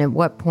ward, and at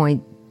what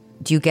point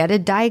do you get a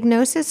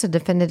diagnosis, a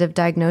definitive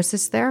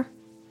diagnosis there?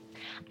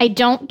 I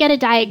don't get a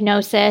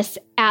diagnosis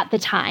at the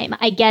time.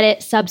 I get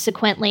it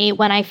subsequently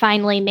when I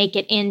finally make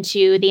it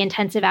into the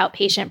intensive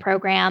outpatient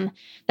program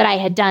that I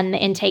had done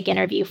the intake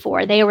interview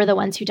for. They were the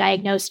ones who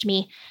diagnosed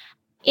me.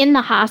 In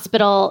the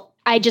hospital,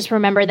 I just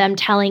remember them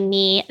telling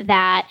me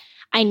that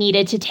I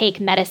needed to take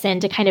medicine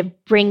to kind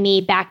of bring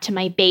me back to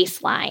my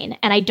baseline.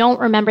 And I don't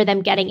remember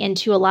them getting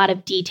into a lot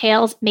of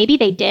details. Maybe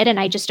they did, and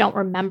I just don't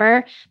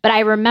remember. But I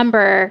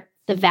remember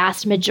the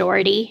vast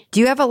majority. Do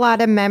you have a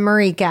lot of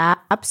memory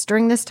gaps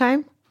during this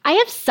time? I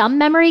have some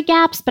memory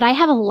gaps, but I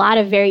have a lot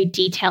of very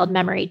detailed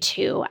memory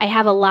too. I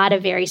have a lot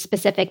of very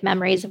specific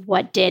memories of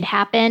what did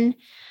happen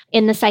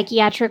in the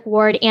psychiatric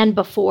ward and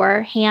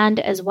beforehand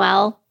as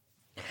well.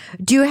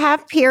 Do you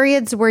have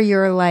periods where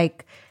you're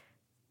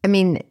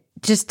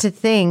just to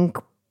think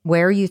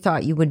where you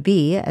thought you would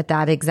be at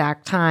that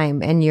exact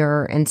time and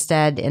you're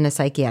instead in a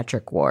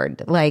psychiatric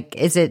ward?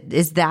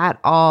 Is that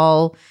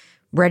all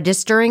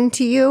registering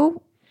to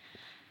you?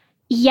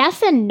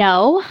 Yes and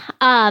no.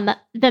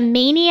 The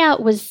mania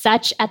was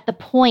such at the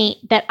point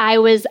that I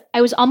was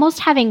almost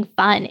having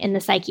fun in the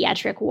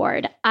psychiatric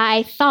ward.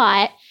 I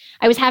thought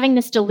I was having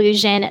this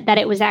delusion that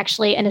it was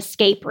actually an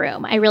escape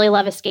room. I really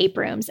love escape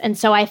rooms. And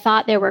so I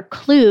thought there were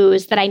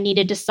clues that I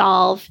needed to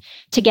solve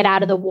to get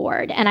out of the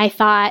ward. And I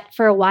thought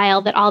for a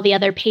while that all the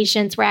other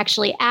patients were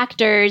actually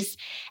actors.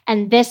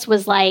 And this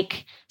was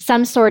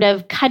some sort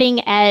of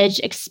cutting edge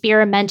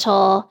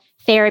experimental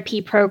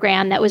therapy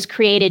program that was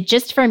created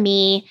just for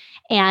me.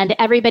 And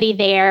everybody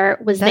there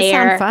was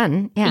there. That sounds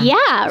fun. Yeah.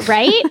 Yeah,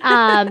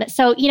 right?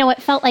 So,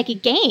 it felt like a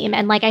game.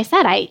 And like I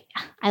said,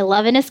 I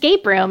love an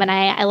escape room and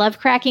I love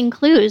cracking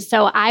clues.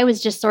 So I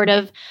was just sort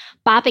of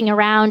bopping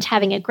around,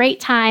 having a great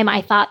time.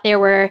 I thought there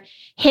were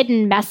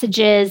hidden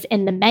messages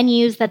in the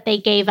menus that they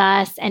gave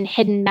us and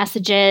hidden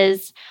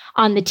messages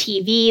on the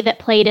TV that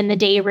played in the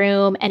day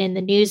room and in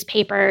the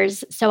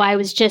newspapers. So I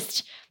was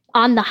just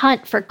on the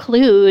hunt for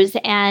clues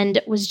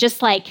and was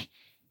just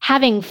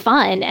having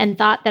fun and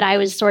thought that I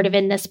was sort of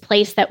in this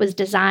place that was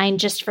designed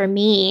just for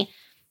me.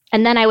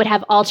 And then I would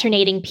have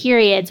alternating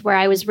periods where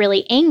I was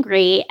really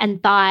angry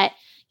and thought,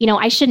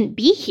 I shouldn't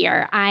be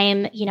here.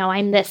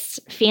 I'm this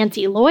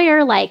fancy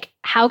lawyer.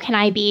 How can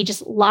I be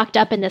just locked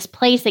up in this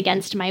place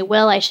against my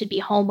will? I should be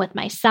home with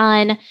my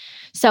son.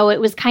 So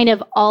it was kind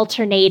of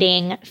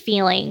alternating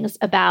feelings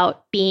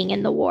about being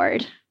in the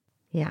ward.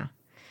 Yeah.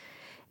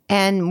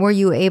 And were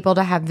you able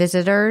to have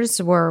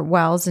visitors? Were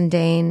Wells and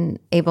Dane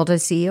able to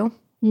see you?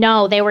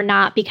 No, they were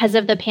not. Because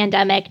of the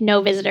pandemic,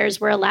 no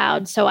visitors were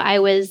allowed. So I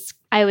was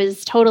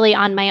totally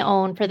on my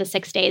own for the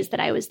 6 days that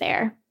I was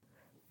there.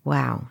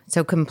 Wow.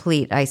 So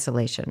complete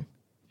isolation.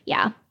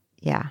 Yeah.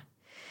 Yeah.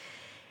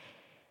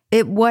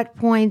 At what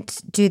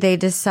point do they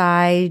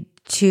decide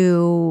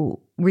to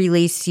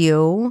release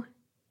you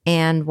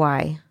and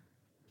why?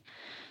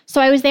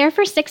 So I was there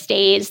for 6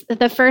 days.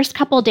 The first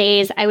couple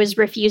days, I was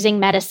refusing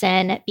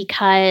medicine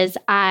because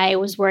I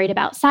was worried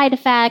about side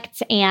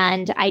effects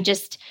and I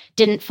just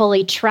didn't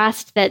fully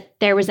trust that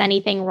there was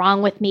anything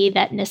wrong with me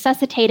that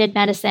necessitated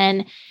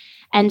medicine.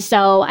 And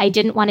so I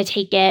didn't want to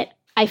take it.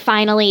 I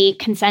finally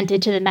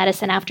consented to the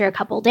medicine after a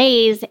couple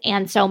days.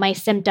 And so my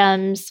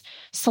symptoms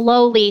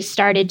slowly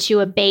started to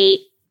abate.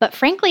 But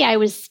frankly, I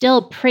was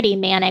still pretty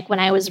manic when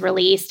I was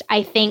released.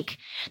 I think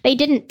they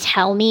didn't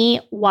tell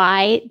me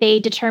why they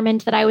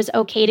determined that I was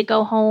okay to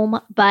go home.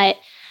 But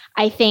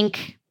I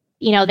think,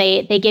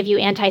 they give you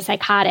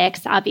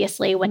antipsychotics,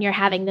 obviously, when you're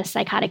having this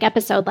psychotic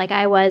episode like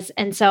I was.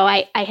 And so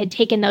I had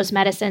taken those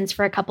medicines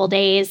for a couple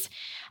days,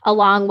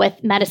 along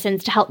with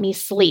medicines to help me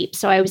sleep.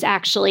 So I was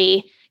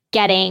actually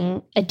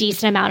getting a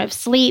decent amount of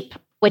sleep.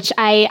 which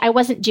I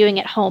wasn't doing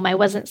at home. I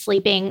wasn't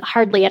sleeping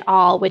hardly at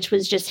all, which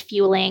was just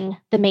fueling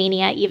the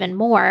mania even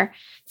more.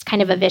 It's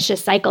kind of a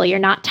vicious cycle. You're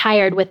not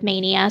tired with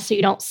mania, so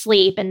you don't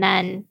sleep, and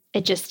then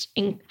it just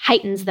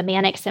heightens the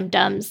manic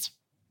symptoms.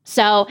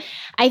 So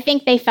I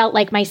think they felt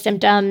like my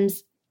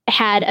symptoms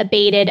had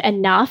abated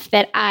enough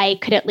that I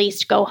could at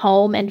least go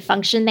home and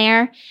function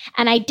there.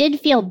 And I did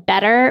feel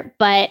better,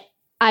 but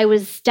I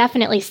was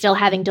definitely still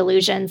having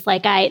delusions.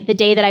 Like the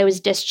day that I was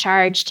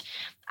discharged,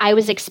 I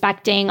was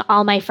expecting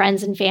all my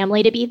friends and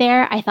family to be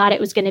there. I thought it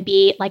was going to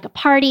be like a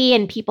party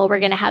and people were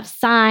going to have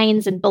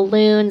signs and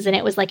balloons, and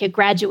it was like a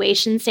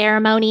graduation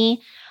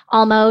ceremony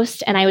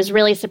almost. And I was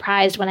really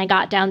surprised when I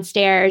got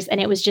downstairs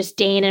and it was just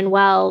Dane and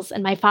Wells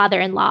and my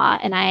father-in-law.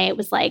 And I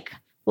was like,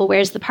 well,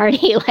 where's the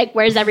party? Like,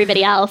 where's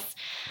everybody else?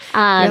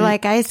 You're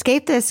like, I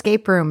escaped the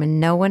escape room and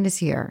no one is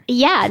here.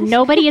 Yeah,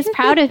 nobody is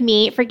proud of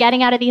me for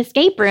getting out of the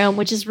escape room,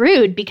 which is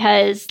rude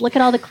because look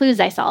at all the clues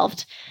I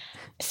solved.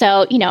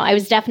 So, I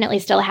was definitely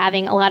still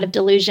having a lot of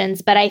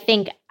delusions, but I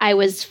think I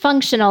was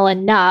functional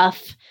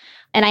enough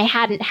and I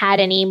hadn't had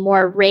any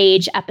more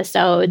rage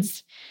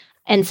episodes.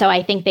 And so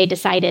I think they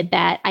decided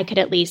that I could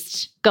at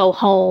least go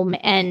home,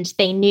 and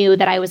they knew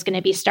that I was going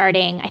to be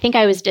starting. I think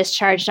I was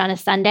discharged on a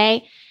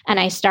Sunday and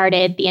I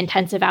started the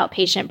intensive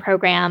outpatient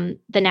program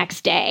the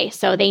next day.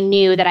 So they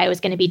knew that I was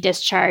going to be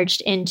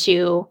discharged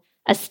into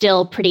a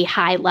still pretty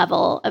high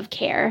level of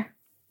care.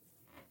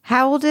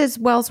 How old is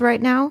Wells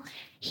right now?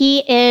 He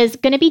is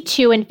going to be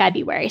 2 in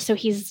February. So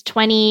he's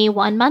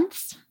 21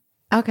 months.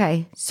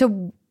 Okay.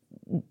 So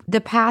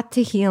the path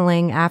to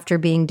healing after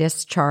being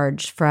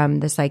discharged from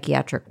the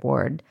psychiatric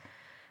ward,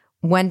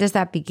 when does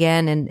that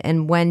begin?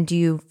 And when do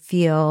you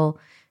feel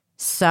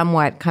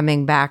somewhat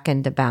coming back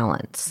into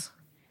balance?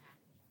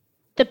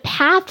 The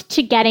path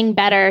to getting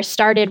better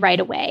started right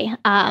away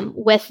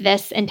with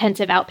this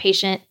intensive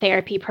outpatient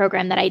therapy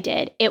program that I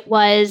did. It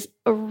was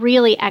a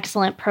really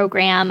excellent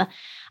program.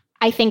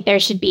 I think there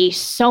should be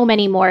so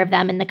many more of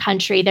them in the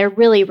country. They're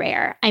really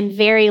rare. I'm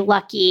very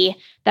lucky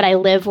that I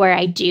live where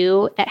I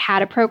do that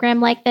had a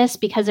program like this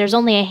because there's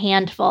only a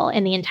handful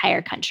in the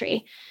entire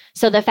country.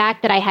 So the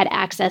fact that I had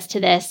access to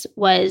this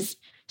was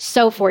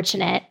so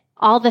fortunate.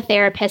 All the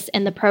therapists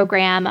in the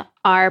program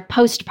are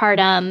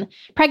postpartum,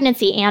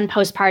 pregnancy and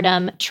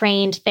postpartum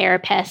trained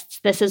therapists.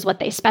 This is what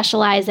they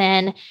specialize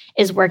in,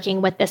 is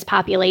working with this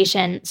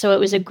population. So it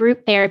was a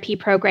group therapy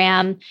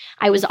program.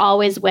 I was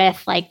always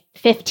with like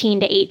 15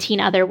 to 18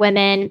 other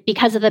women.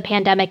 Because of the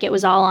pandemic, it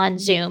was all on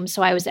Zoom.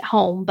 So I was at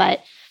home,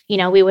 but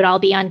we would all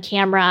be on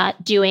camera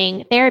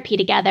doing therapy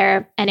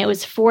together. And it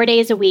was 4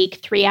 days a week,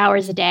 3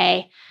 hours a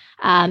day.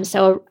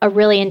 So a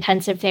really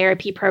intensive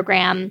therapy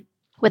program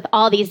with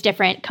all these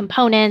different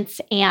components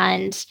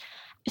and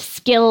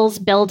skills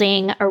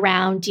building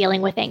around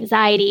dealing with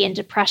anxiety and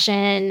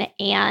depression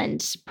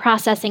and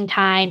processing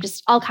time,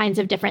 just all kinds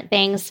of different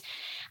things.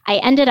 I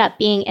ended up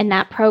being in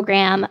that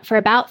program for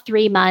about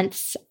 3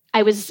 months.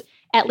 I was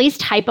at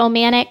least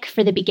hypomanic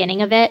for the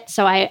beginning of it.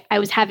 So I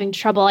was having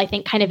trouble, I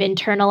think, kind of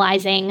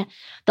internalizing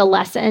the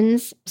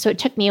lessons. So it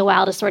took me a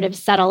while to sort of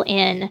settle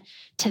in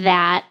to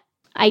that.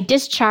 I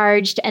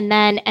discharged and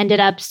then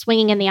ended up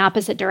swinging in the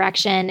opposite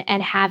direction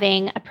and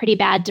having a pretty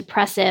bad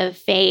depressive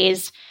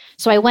phase.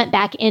 So I went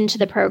back into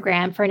the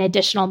program for an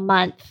additional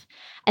month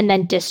and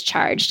then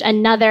discharged.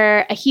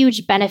 A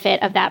huge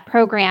benefit of that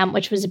program,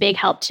 which was a big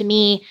help to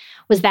me,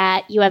 was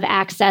that you have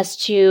access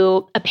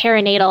to a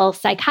perinatal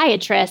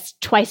psychiatrist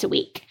twice a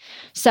week.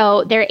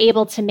 So they're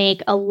able to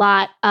make a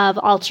lot of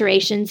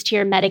alterations to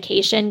your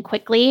medication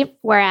quickly.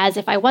 Whereas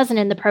if I wasn't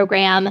in the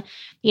program,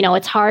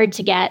 it's hard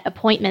to get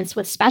appointments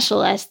with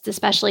specialists,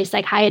 especially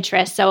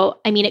psychiatrists. So,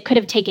 it could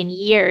have taken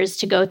years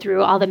to go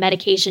through all the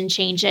medication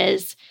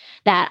changes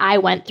that I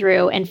went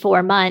through in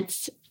 4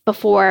 months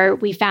before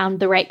we found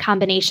the right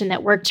combination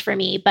that worked for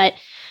me. But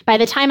by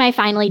the time I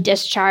finally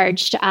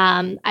discharged,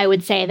 I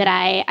would say that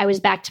I was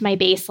back to my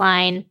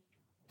baseline.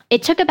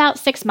 It took about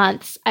 6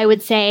 months. I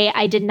would say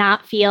I did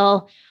not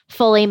feel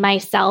fully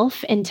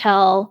myself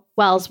until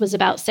Wells was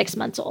about 6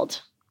 months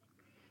old.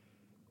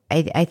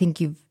 I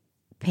think you've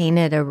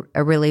painted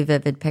a really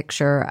vivid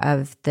picture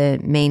of the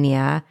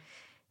mania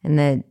and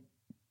the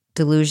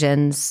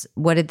delusions.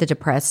 What did the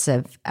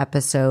depressive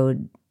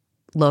episode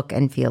look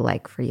and feel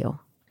like for you?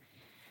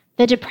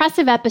 The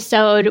depressive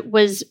episode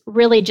was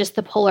really just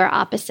the polar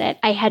opposite.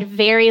 I had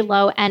very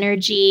low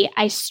energy.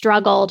 I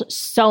struggled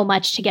so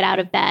much to get out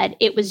of bed.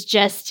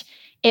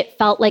 It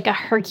felt like a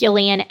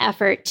Herculean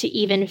effort to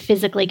even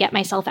physically get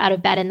myself out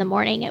of bed in the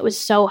morning. It was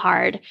so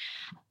hard.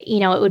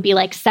 It would be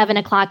like 7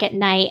 o'clock at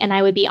night and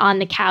I would be on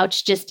the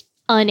couch just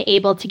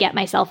unable to get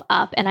myself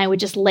up. And I would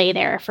just lay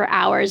there for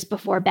hours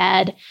before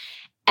bed.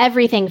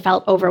 Everything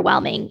felt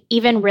overwhelming,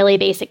 even really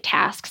basic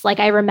tasks. Like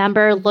I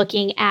remember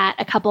looking at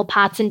a couple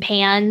pots and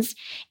pans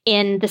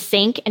in the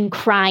sink and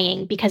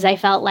crying because I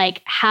felt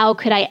like, how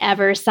could I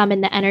ever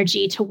summon the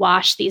energy to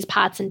wash these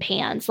pots and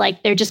pans?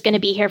 Like they're just going to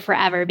be here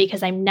forever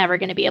because I'm never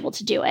going to be able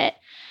to do it.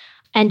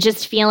 and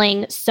just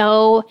feeling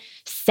so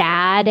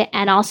sad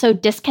and also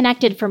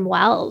disconnected from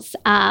Wells,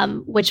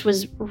 which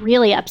was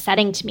really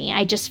upsetting to me.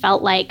 I just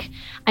felt like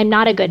I'm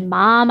not a good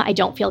mom. I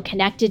don't feel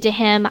connected to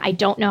him. I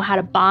don't know how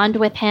to bond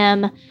with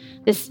him.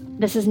 This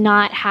is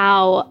not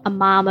how a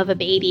mom of a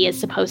baby is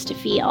supposed to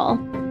feel.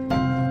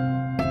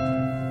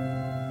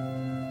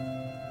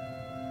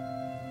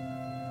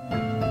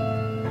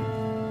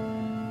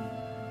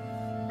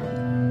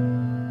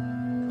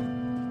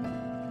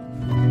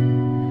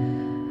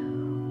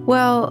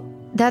 Well,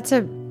 that's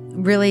a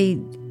really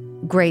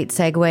great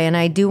segue. And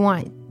I do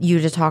want you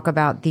to talk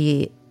about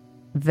the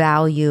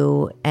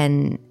value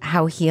and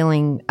how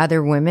healing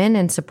other women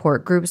and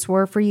support groups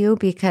were for you,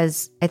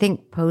 because I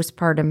think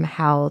postpartum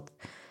health,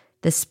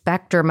 the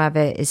spectrum of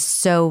it is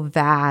so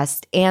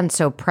vast and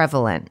so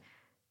prevalent.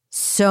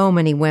 So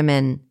many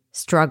women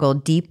struggle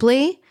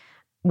deeply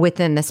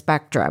within the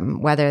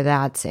spectrum, whether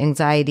that's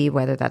anxiety,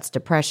 whether that's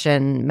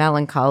depression,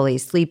 melancholy,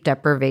 sleep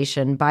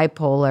deprivation,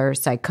 bipolar,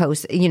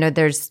 psychosis.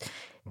 There's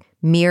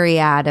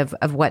myriad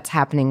of what's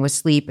happening with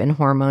sleep and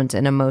hormones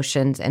and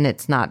emotions. And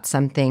it's not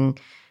something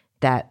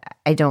that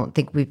I don't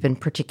think we've been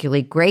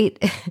particularly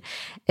great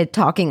at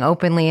talking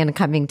openly and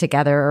coming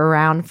together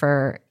around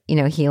for,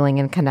 healing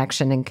and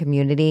connection and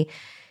community.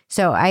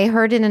 So I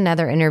heard in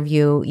another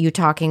interview you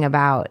talking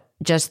about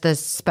just the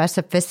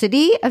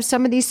specificity of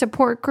some of these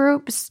support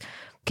groups.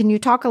 Can you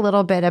talk a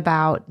little bit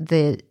about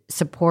the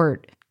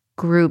support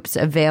groups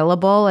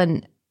available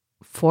and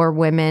for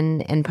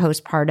women in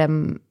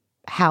postpartum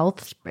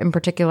health, in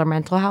particular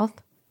mental health?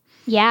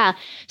 Yeah.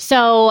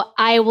 So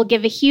I will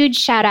give a huge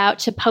shout out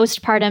to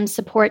Postpartum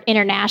Support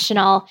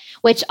International,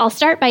 which I'll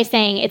start by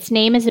saying its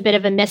name is a bit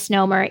of a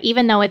misnomer.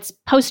 Even though it's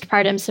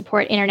Postpartum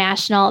Support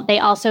International, they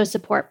also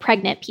support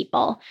pregnant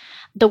people.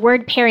 The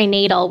word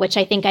perinatal, which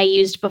I think I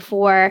used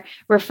before,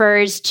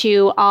 refers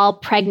to all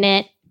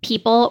pregnant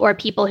people or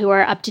people who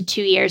are up to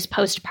 2 years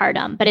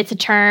postpartum. But it's a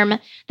term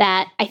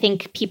that I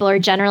think people are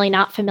generally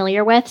not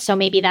familiar with. So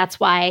maybe that's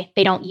why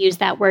they don't use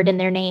that word in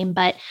their name.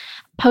 But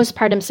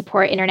Postpartum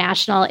Support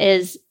International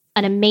is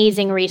an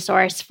amazing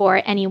resource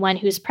for anyone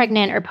who's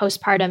pregnant or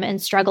postpartum and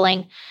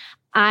struggling.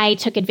 I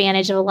took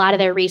advantage of a lot of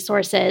their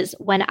resources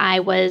when I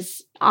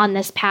was on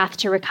this path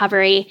to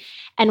recovery.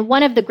 And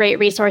one of the great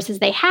resources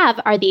they have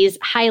are these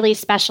highly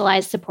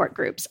specialized support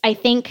groups. I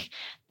think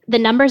the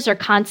numbers are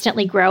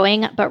constantly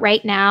growing, but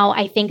right now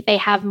I think they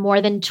have more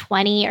than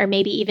 20 or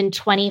maybe even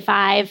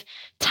 25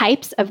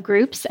 types of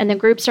groups. And the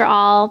groups are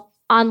all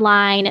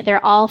online.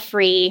 They're all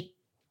free.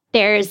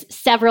 There's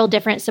several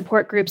different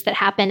support groups that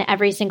happen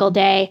every single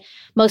day.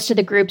 Most of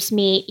the groups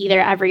meet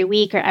either every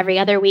week or every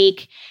other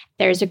week.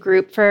 There's a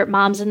group for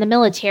moms in the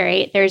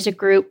military. There's a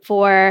group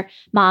for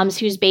moms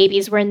whose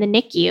babies were in the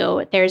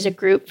NICU. There's a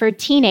group for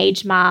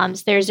teenage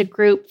moms. There's a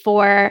group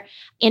for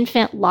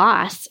infant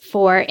loss,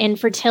 for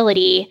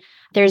infertility.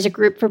 There's a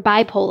group for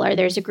bipolar.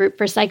 There's a group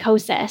for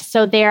psychosis.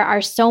 So there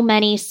are so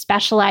many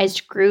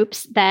specialized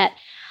groups that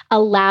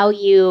allow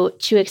you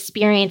to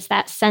experience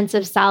that sense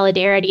of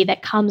solidarity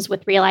that comes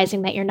with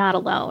realizing that you're not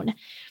alone.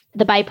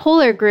 The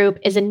bipolar group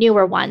is a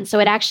newer one, so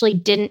it actually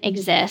didn't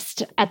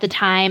exist at the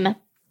time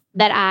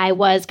that I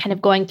was kind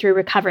of going through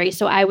recovery.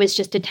 So I was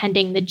just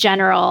attending the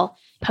general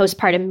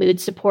postpartum mood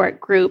support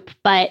group,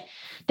 but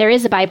there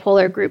is a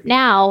bipolar group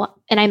now,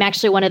 and I'm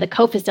actually one of the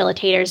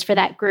co-facilitators for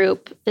that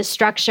group. The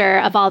structure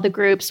of all the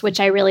groups,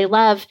 which I really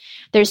love,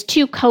 there's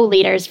 2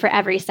 co-leaders for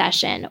every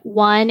session.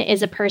 One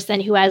is a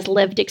person who has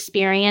lived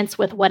experience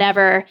with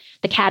whatever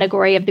the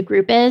category of the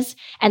group is,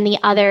 and the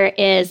other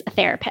is a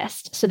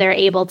therapist. So they're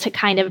able to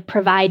kind of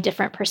provide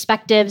different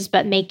perspectives,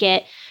 but make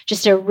it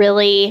just a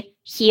really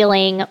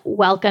healing,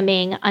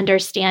 welcoming,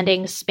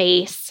 understanding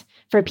space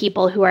for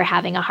people who are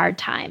having a hard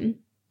time.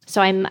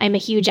 So I'm a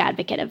huge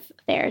advocate of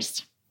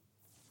theirs.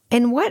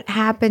 And what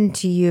happened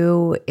to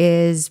you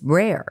is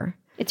rare.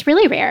 It's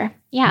really rare.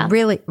 Yeah.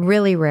 Really,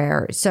 really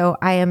rare. So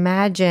I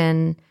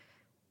imagine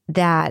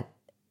that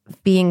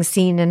being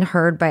seen and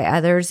heard by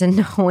others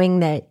and knowing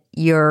that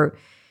you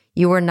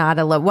were not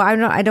alone. Well,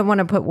 I don't want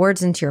to put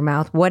words into your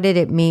mouth. What did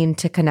it mean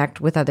to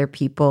connect with other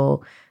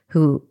people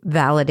who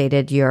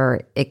validated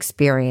your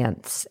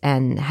experience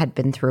and had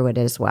been through it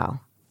as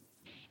well?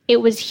 It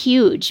was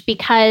huge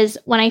because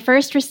when I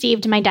first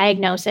received my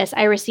diagnosis,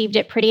 I received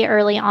it pretty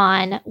early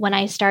on when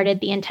I started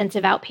the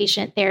intensive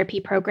outpatient therapy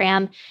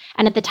program.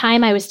 And at the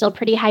time, I was still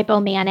pretty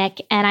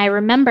hypomanic. And I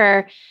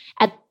remember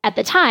at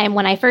the time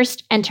when I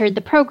first entered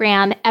the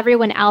program,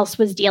 everyone else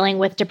was dealing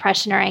with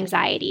depression or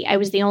anxiety. I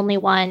was the only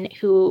one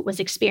who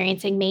was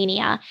experiencing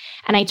mania.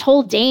 And I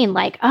told Dane,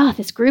 like, oh,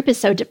 this group is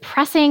so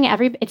depressing.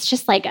 It's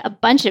just like a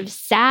bunch of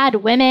sad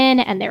women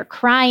and they're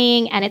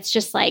crying. And it's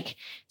just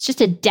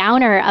a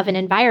downer of an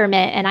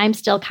environment. And I'm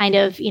still kind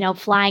of,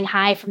 flying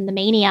high from the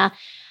mania.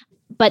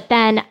 But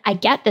then I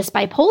get this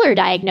bipolar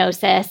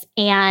diagnosis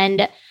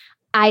and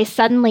I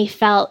suddenly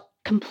felt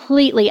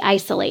completely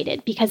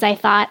isolated because I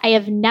thought I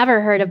have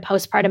never heard of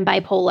postpartum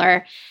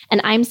bipolar. And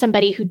I'm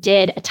somebody who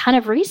did a ton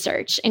of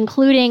research,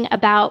 including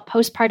about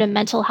postpartum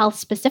mental health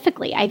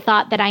specifically. I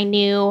thought that I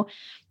knew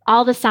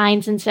all the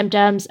signs and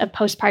symptoms of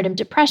postpartum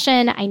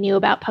depression. I knew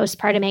about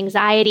postpartum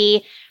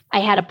anxiety.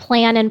 I had a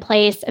plan in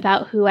place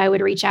about who I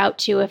would reach out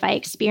to if I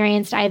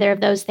experienced either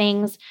of those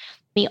things.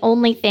 The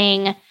only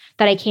thing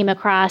that I came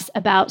across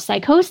about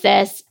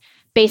psychosis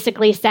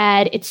basically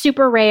said, it's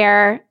super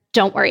rare.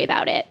 Don't worry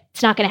about it.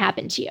 It's not going to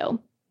happen to you.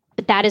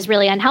 But that is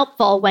really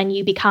unhelpful when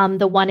you become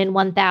the 1 in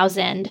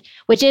 1,000,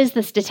 which is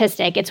the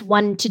statistic. It's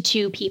 1 to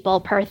 2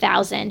 people per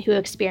 1,000 who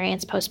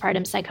experience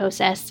postpartum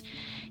psychosis.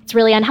 It's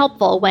really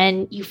unhelpful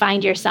when you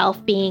find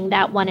yourself being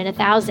that 1 in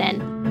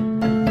 1,000.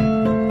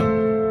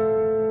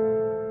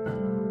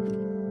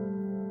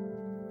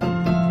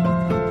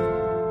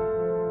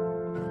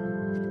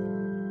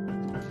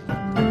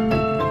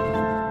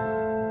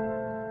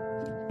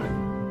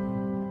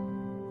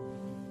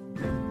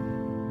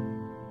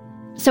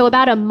 So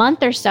about a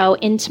month or so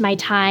into my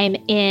time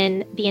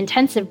in the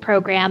intensive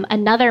program,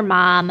 another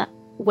mom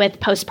with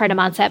postpartum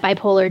onset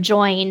bipolar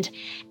joined.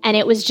 And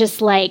it was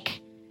just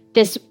like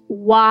this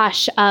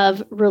wash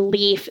of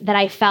relief that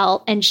I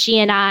felt. And she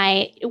and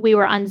we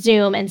were on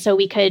Zoom. And so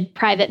we could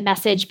private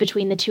message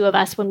between the two of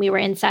us when we were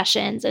in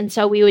sessions. And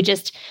so we would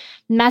just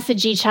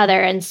message each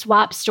other and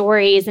swap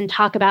stories and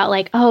talk about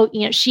like, oh,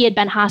 she had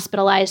been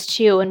hospitalized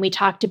too. And we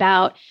talked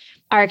about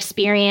our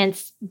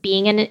experience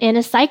being in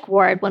a psych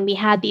ward when we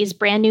had these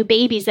brand new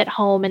babies at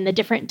home and the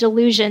different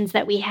delusions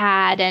that we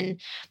had and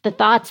the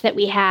thoughts that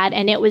we had.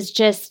 And it was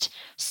just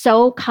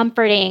so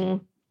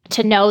comforting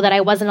to know that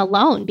I wasn't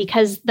alone,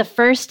 because the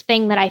first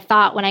thing that I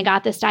thought when I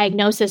got this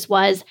diagnosis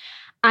was,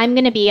 I'm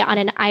going to be on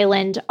an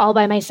island all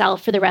by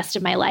myself for the rest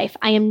of my life.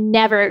 I am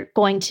never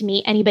going to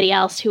meet anybody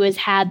else who has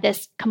had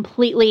this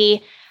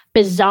completely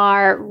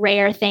bizarre,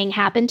 rare thing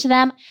happen to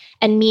them.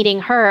 And meeting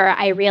her,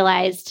 I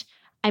realized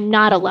I'm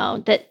not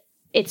alone, that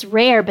it's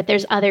rare, but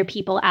there's other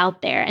people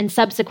out there. And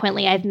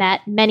subsequently, I've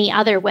met many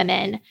other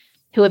women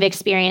who have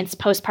experienced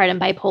postpartum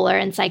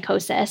bipolar and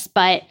psychosis.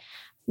 But,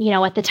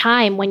 at the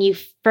time when you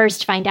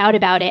first find out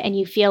about it and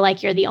you feel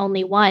like you're the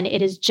only one,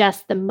 it is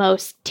just the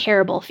most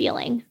terrible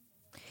feeling.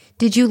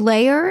 Did you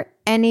layer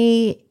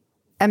any,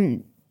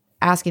 I'm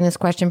asking this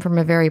question from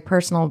a very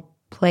personal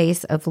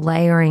place of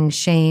layering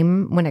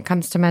shame when it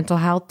comes to mental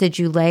health. Did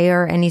you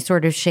layer any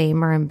sort of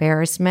shame or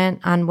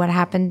embarrassment on what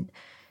happened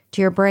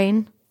to your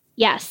brain?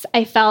 Yes,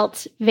 I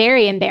felt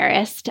very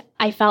embarrassed.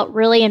 I felt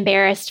really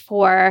embarrassed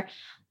for,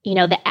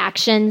 the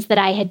actions that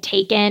I had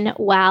taken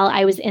while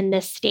I was in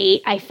this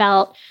state. I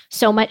felt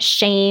so much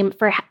shame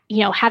for,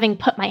 having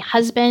put my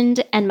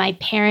husband and my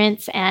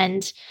parents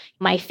and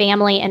my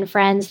family and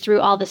friends through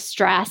all the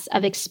stress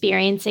of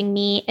experiencing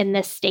me in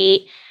this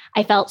state.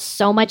 I felt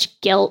so much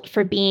guilt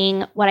for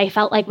being what I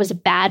felt like was a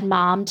bad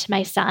mom to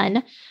my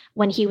son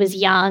when he was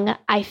young.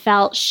 I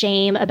felt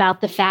shame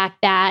about the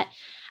fact that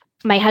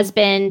my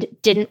husband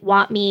didn't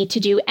want me to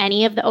do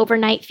any of the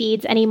overnight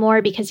feeds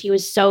anymore because he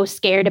was so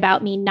scared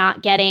about me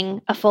not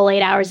getting a full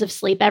 8 hours of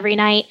sleep every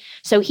night.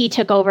 So he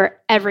took over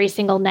every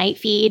single night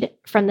feed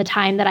from the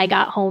time that I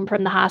got home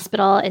from the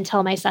hospital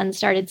until my son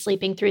started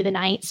sleeping through the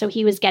night. So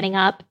he was getting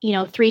up,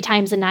 3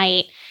 times a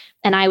night,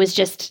 and I was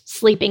just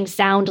sleeping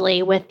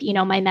soundly with,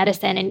 my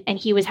medicine, and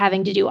he was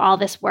having to do all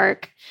this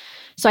work.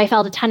 So I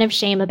felt a ton of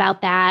shame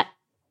about that.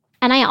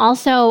 And I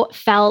also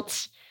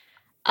felt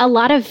a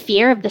lot of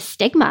fear of the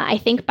stigma. I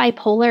think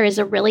bipolar is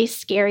a really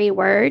scary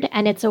word,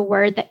 and it's a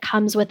word that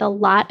comes with a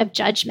lot of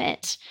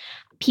judgment.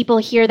 People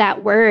hear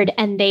that word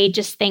and they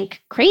just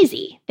think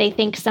crazy. They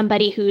think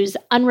somebody who's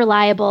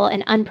unreliable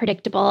and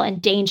unpredictable and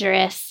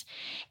dangerous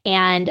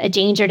and a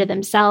danger to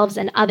themselves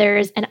and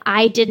others. And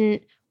I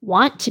didn't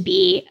want to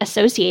be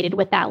associated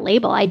with that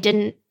label. I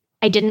didn't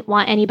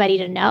want anybody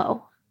to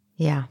know.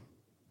 Yeah.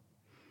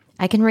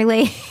 I can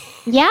relate.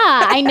 Yeah,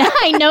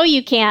 I know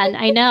you can.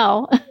 I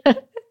know.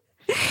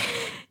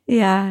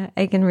 Yeah,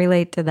 I can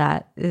relate to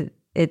that.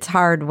 It's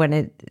hard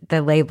when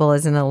the label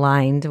isn't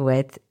aligned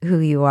with who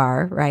you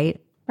are, right?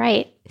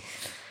 Right.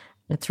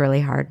 It's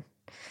really hard.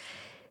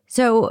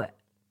 So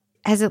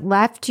has it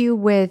left you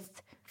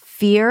with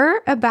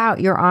fear about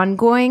your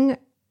ongoing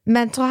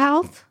mental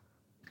health?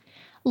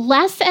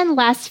 Less and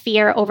less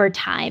fear over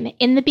time.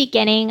 In the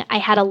beginning, I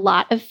had a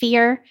lot of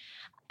fear.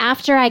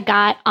 After I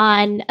got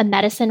on a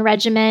medicine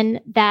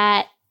regimen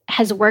that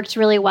has worked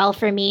really well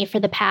for me for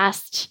the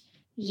past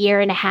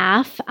year and a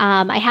half.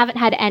 I haven't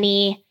had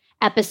any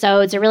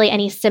episodes or really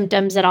any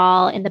symptoms at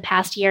all in the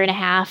past year and a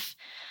half.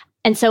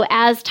 And so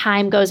as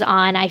time goes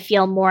on, I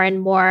feel more and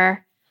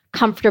more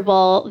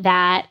comfortable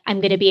that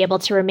I'm going to be able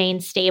to remain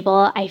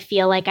stable. I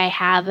feel like I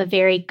have a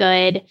very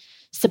good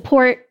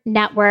support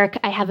network.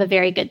 I have a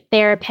very good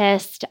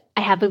therapist.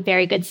 I have a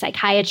very good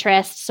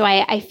psychiatrist. So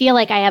I feel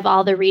like I have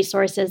all the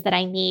resources that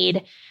I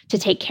need to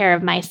take care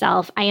of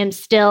myself. I am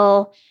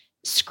still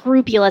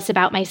scrupulous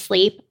about my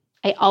sleep.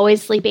 I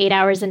always sleep 8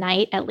 hours a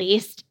night at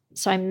least.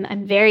 So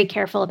I'm very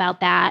careful about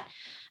that.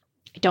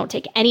 I don't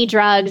take any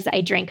drugs. I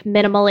drink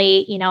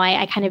minimally.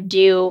 I kind of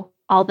do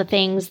all the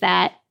things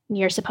that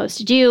you're supposed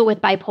to do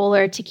with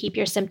bipolar to keep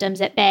your symptoms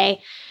at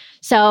bay.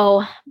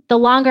 So the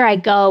longer I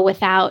go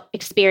without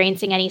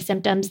experiencing any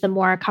symptoms, the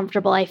more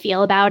comfortable I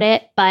feel about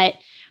it. But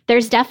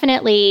there's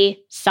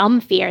definitely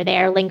some fear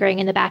there lingering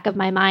in the back of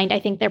my mind. I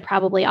think there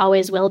probably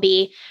always will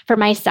be for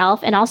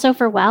myself and also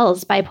for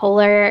Wells.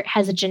 Bipolar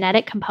has a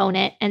genetic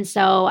component. And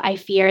so I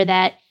fear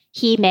that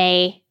he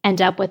may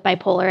end up with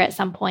bipolar at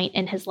some point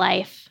in his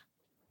life.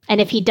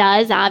 And if he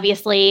does,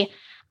 obviously,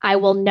 I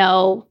will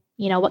know,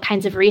 what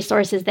kinds of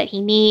resources that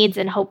he needs,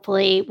 and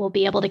hopefully we'll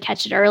be able to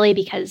catch it early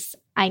because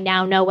I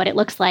now know what it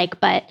looks like.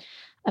 But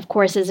of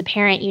course, as a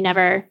parent, you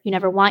never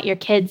want your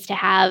kids to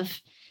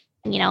have,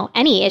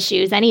 any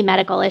issues, any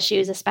medical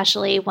issues,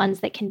 especially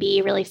ones that can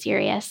be really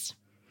serious.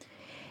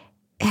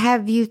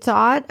 Have you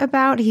thought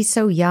about, he's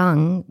so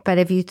young, but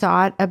have you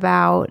thought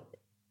about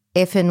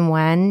if and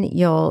when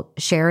you'll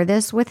share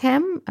this with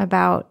him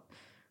about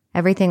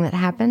everything that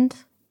happened?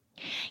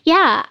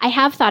 Yeah, I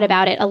have thought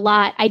about it a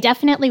lot. I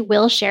definitely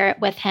will share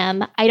it with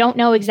him. I don't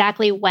know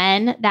exactly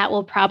when. That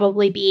will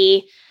probably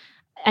be,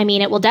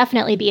 it will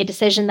definitely be a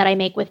decision that I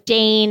make with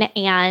Dane,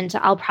 and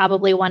I'll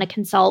probably want to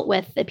consult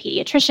with a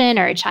pediatrician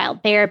or a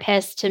child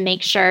therapist to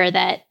make sure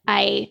that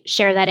I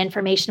share that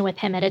information with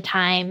him at a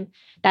time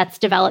that's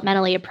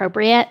developmentally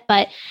appropriate.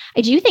 But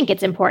I do think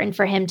it's important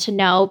for him to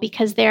know,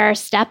 because there are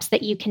steps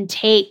that you can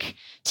take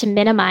to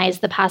minimize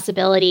the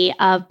possibility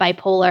of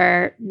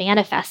bipolar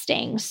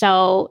manifesting.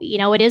 So,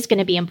 it is going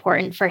to be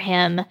important for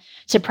him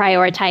to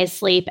prioritize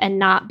sleep and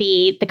not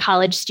be the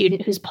college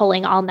student who's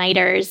pulling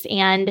all-nighters.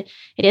 And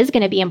it is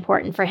going to be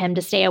important for him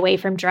to stay away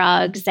from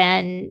drugs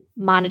and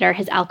monitor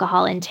his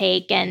alcohol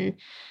intake. And,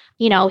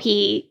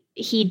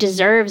 he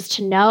deserves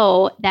to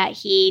know that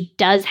he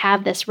does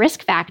have this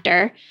risk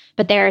factor,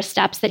 but there are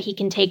steps that he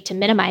can take to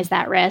minimize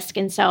that risk.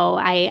 And so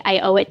I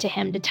owe it to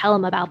him to tell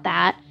him about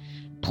that.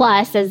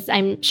 Plus, as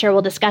I'm sure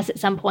we'll discuss at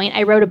some point,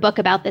 I wrote a book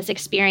about this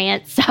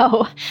experience.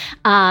 So,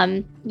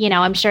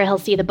 I'm sure he'll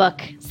see the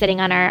book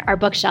sitting on our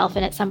bookshelf,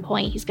 and at some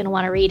point he's going to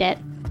want to read it.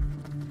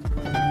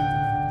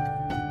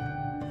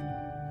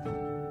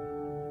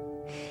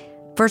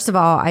 First of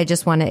all, I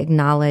just want to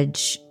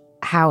acknowledge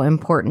how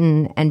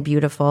important and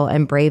beautiful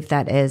and brave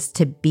that is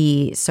to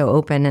be so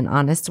open and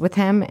honest with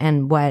him,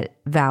 and what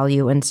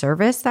value and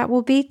service that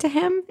will be to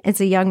him as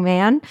a young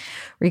man,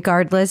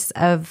 regardless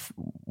of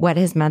what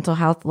his mental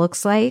health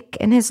looks like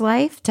in his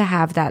life, to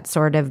have that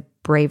sort of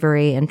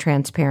bravery and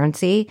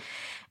transparency.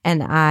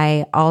 And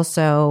I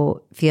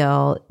also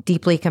feel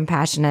deeply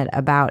compassionate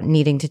about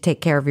needing to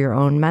take care of your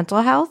own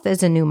mental health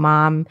as a new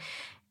mom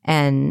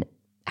and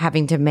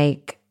having to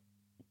make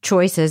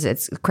choices,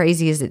 it's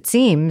crazy as it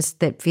seems,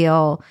 that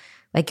feel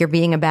like you're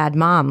being a bad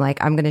mom.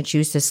 Like, I'm going to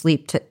choose to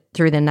sleep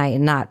through the night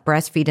and not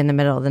breastfeed in the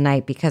middle of the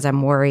night because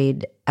I'm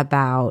worried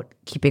about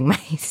keeping my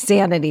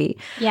sanity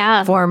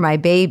for my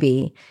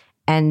baby.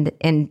 And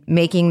in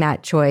making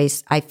that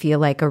choice, I feel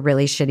like a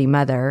really shitty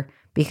mother,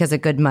 because a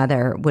good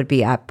mother would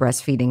be up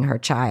breastfeeding her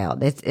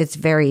child. It's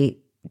very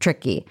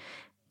tricky.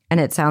 And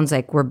it sounds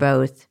like we're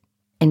both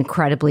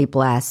incredibly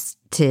blessed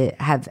to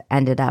have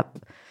ended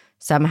up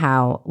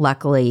somehow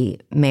luckily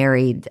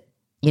married,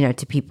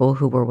 to people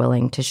who were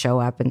willing to show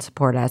up and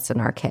support us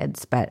and our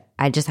kids. But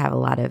I just have a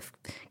lot of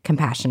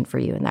compassion for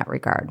you in that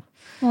regard.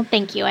 Well,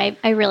 thank you. I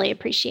really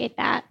appreciate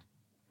that.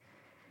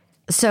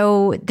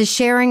 So the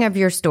sharing of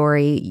your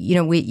story,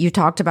 you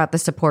talked about the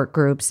support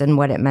groups and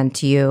what it meant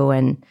to you,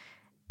 and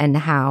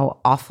how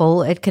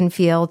awful it can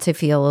feel to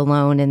feel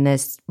alone in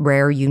this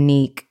rare,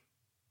 unique,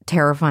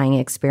 terrifying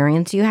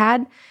experience you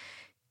had.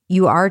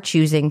 You are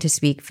choosing to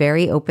speak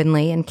very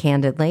openly and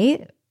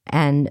candidly,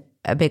 and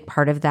a big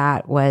part of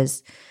that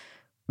was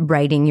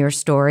writing your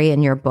story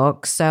in your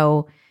book.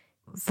 So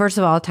first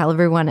of all, tell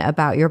everyone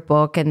about your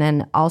book, and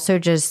then also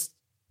just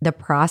the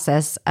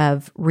process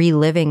of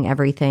reliving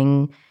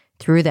everything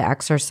through the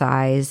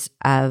exercise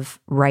of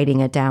writing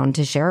it down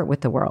to share it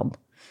with the world.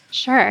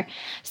 Sure.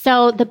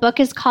 So the book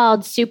is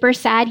called Super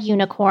Sad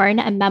Unicorn,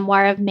 a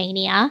Memoir of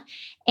Mania.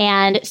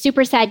 And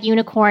Super Sad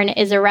Unicorn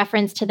is a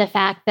reference to the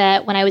fact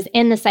that when I was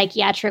in the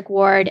psychiatric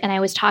ward and I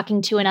was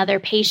talking to another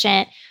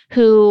patient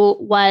who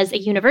was a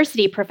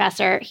university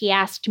professor, he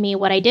asked me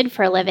what I did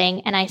for a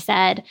living. And I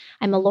said,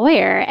 I'm a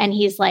lawyer. And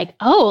he's like,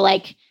 oh,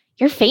 like,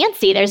 you're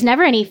fancy. There's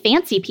never any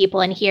fancy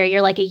people in here.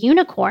 You're like a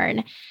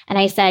unicorn. And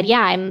I said, yeah,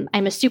 I'm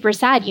a super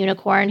sad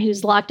unicorn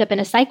who's locked up in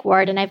a psych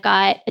ward, and I've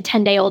got a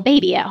 10-day-old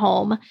baby at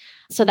home.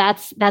 So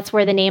that's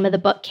where the name of the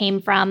book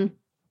came from.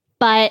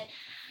 But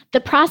the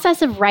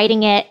process of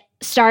writing it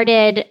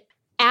started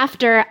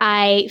after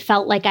I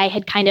felt like I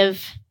had kind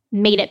of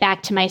made it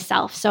back to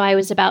myself. So I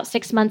was about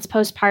 6 months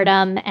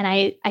postpartum, and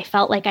I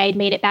felt like I had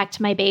made it back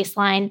to my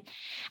baseline.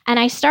 And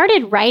I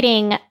started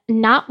writing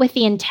not with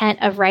the intent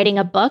of writing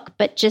a book,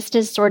 but just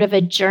as sort of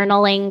a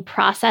journaling,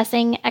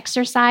 processing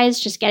exercise,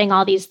 just getting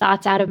all these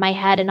thoughts out of my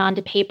head and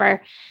onto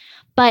paper.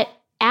 But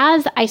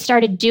as I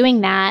started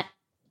doing that,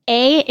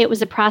 it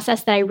was a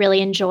process that I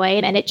really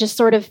enjoyed, and it just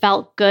sort of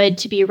felt good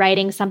to be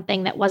writing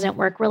something that wasn't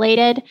work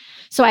related.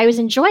 So I was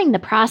enjoying the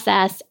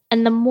process.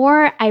 And the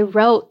more I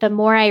wrote, the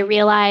more I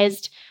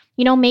realized,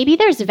 maybe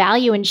there's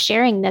value in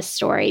sharing this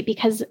story,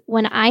 because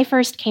when I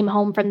first came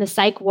home from the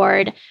psych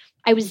ward,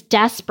 I was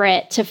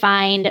desperate to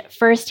find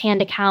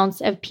firsthand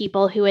accounts of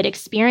people who had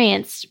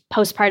experienced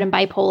postpartum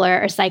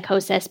bipolar or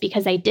psychosis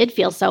because I did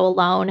feel so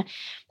alone.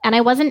 And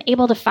I wasn't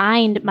able to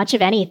find much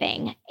of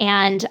anything.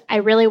 And I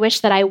really wish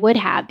that I would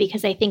have,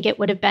 because I think it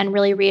would have been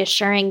really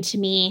reassuring to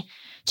me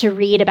to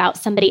read about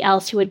somebody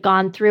else who had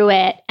gone through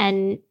it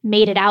and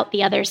made it out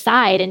the other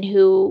side, and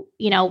who,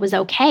 was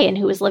okay and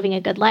who was living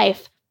a good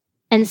life.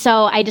 And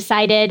so I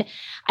decided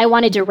I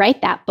wanted to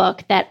write that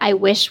book that I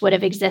wish would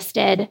have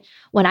existed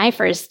when I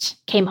first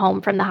came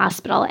home from the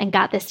hospital and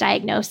got this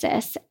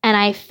diagnosis. And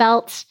I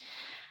felt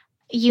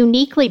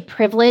uniquely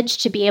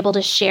privileged to be able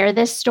to share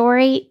this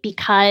story,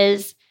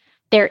 because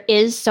there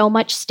is so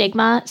much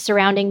stigma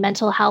surrounding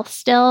mental health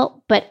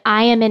still, but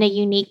I am in a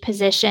unique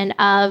position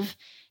of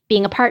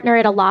being a partner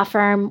at a law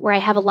firm where I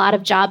have a lot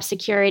of job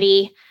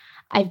security.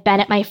 I've been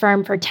at my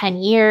firm for 10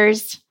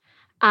 years.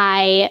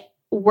 I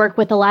work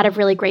with a lot of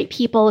really great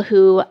people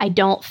who I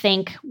don't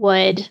think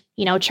would,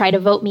 try to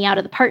vote me out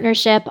of the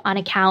partnership on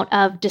account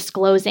of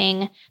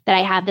disclosing that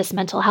I have this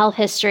mental health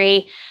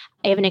history.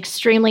 I have an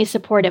extremely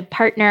supportive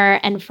partner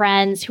and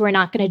friends who are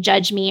not going to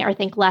judge me or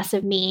think less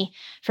of me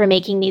for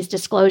making these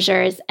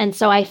disclosures. And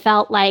so I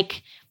felt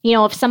like,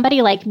 if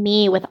somebody like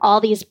me with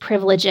all these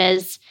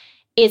privileges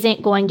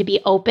isn't going to be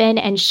open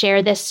and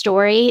share this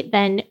story,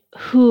 then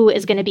who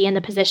is going to be in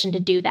the position to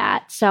do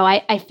that? So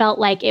I felt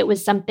like it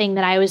was something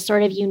that I was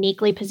sort of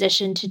uniquely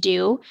positioned to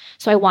do.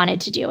 So I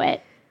wanted to do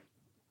it.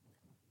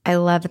 I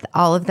love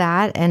all of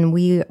that. And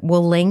we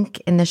will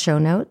link in the show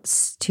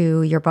notes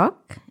to your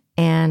book.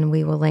 And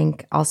we will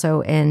link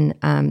also in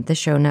the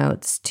show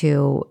notes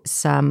to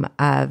some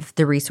of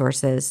the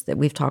resources that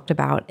we've talked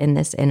about in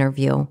this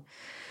interview.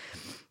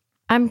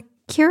 I'm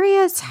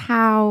curious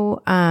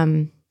how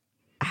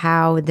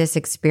this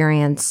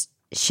experience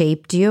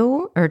shaped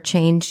you or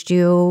changed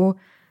you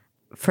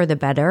for the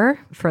better,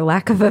 for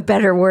lack of a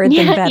better word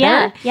than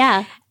better.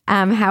 Yeah.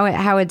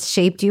 How it's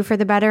shaped you for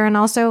the better, and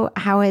also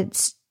how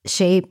it's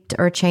shaped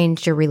or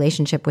changed your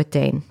relationship with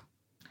Dane.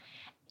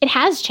 It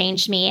has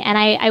changed me, and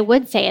I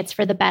would say it's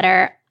for the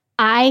better.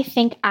 I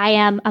think I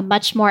am a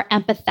much more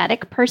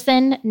empathetic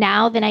person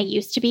now than I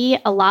used to be,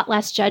 a lot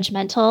less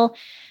judgmental,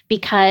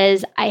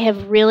 because I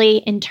have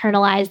really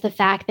internalized the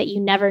fact that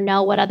you never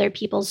know what other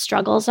people's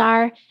struggles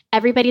are.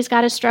 Everybody's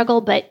got a struggle,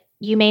 but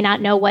you may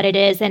not know what it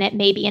is, and it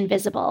may be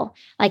invisible,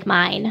 like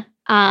mine.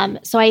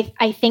 So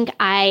I think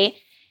I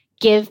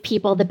give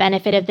people the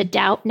benefit of the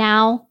doubt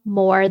now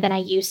more than I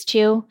used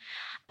to.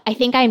 I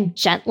think I'm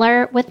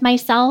gentler with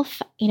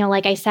myself.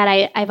 Like I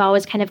said, I've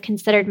always kind of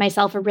considered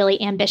myself a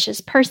really ambitious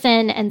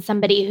person and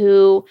somebody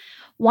who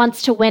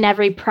wants to win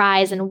every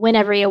prize and win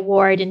every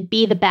award and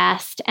be the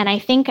best. And I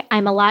think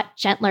I'm a lot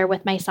gentler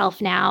with myself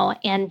now,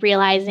 and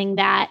realizing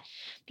that,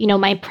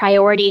 my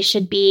priority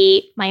should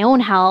be my own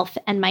health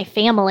and my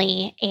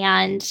family.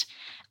 And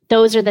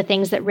those are the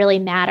things that really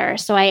matter.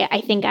 So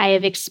I think I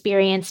have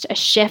experienced a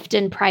shift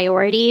in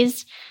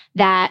priorities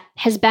that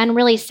has been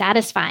really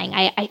satisfying.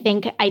 I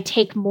think I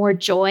take more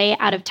joy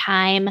out of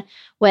time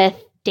with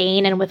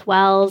Dane and with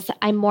Wells.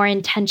 I'm more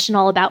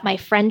intentional about my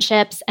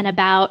friendships and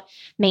about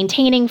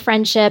maintaining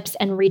friendships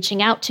and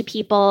reaching out to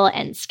people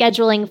and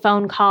scheduling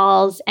phone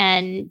calls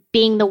and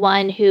being the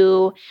one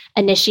who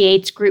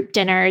initiates group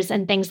dinners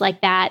and things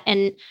like that.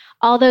 And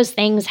all those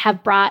things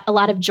have brought a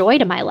lot of joy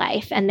to my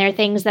life. And they're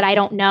things that I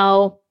don't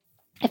know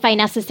if I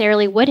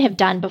necessarily would have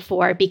done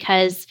before,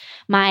 because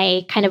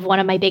one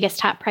of my biggest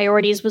top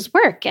priorities was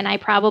work. And I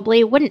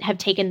probably wouldn't have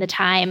taken the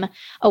time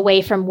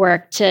away from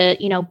work to,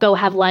 go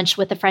have lunch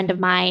with a friend of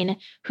mine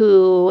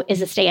who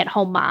is a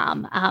stay-at-home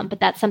mom. But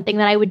that's something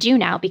that I would do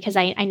now, because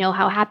I know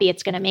how happy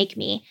it's going to make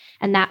me.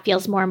 And that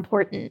feels more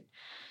important.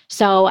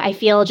 So I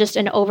feel just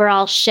an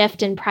overall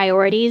shift in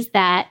priorities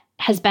that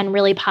has been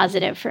really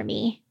positive for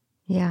me.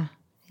 Yeah.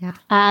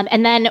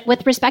 And then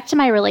with respect to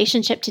my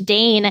relationship to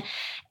Dane,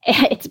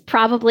 it's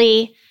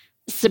probably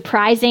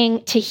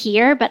surprising to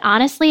hear, but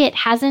honestly, it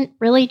hasn't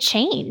really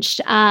changed.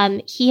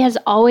 He has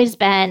always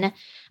been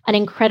an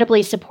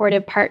incredibly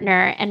supportive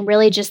partner and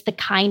really just the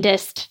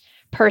kindest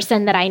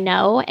person that I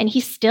know, and he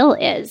still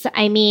is.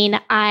 I mean,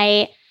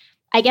 I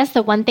guess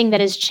the one thing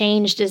that has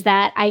changed is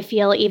that I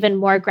feel even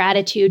more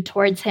gratitude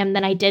towards him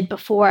than I did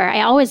before.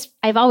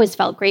 I've always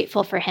felt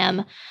grateful for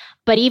him,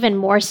 but even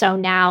more so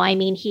now. I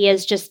mean, he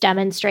has just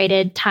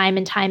demonstrated time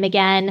and time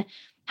again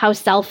how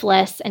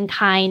selfless and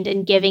kind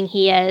and giving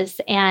he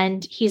is.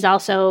 And he's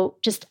also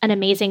just an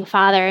amazing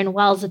father, and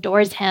Wells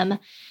adores him.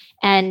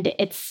 And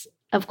it's,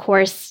 of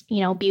course,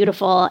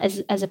 beautiful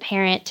as a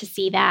parent to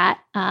see that,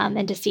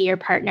 and to see your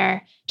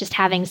partner just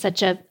having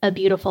such a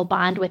beautiful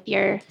bond with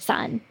your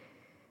son.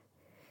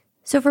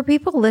 So for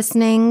people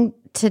listening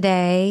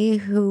today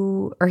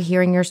who are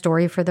hearing your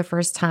story for the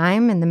first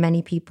time, and the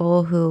many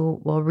people who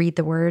will read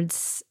the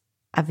words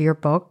of your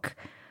book,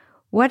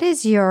 what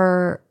is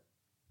your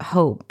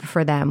hope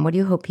for them? What do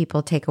you hope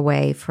people take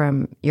away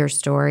from your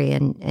story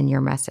and your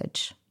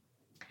message?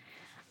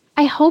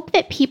 I hope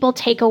that people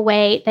take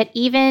away that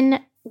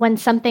even when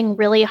something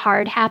really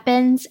hard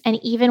happens, and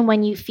even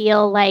when you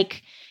feel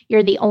like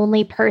you're the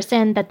only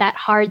person that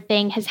hard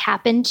thing has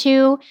happened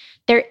to,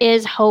 there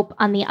is hope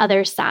on the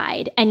other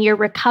side. And your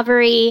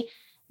recovery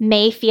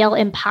may feel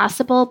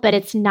impossible, but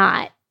it's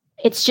not.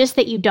 It's just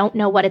that you don't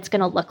know what it's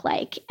going to look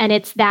like. And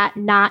it's that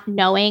not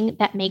knowing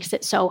that makes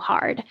it so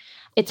hard.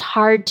 It's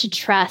hard to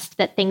trust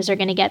that things are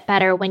going to get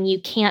better when you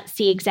can't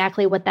see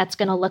exactly what that's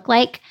going to look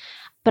like.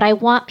 But I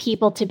want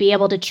people to be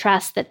able to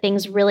trust that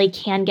things really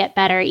can get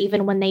better,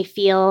 even when they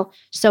feel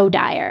so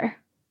dire.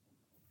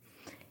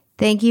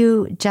 Thank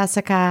you,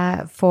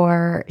 Jessica,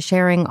 for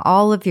sharing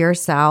all of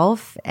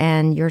yourself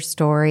and your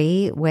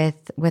story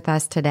with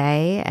us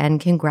today.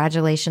 And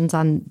congratulations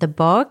on the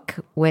book,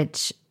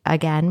 which,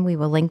 again, we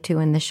will link to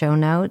in the show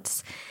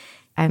notes.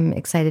 I'm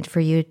excited for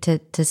you to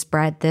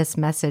spread this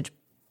message.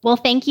 Well,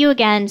 thank you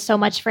again so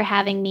much for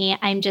having me.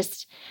 I'm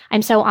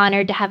so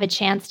honored to have a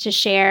chance to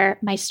share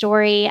my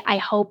story. I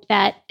hope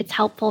that it's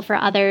helpful for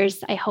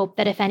others. I hope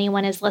that if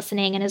anyone is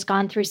listening and has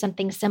gone through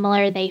something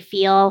similar, they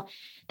feel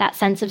that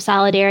sense of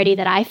solidarity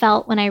that I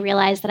felt when I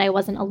realized that I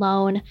wasn't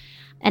alone.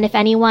 And if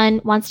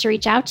anyone wants to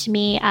reach out to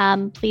me,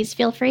 please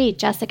feel free.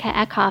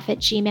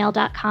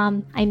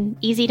 JessicaEckhoff@gmail.com. I'm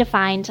easy to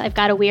find. I've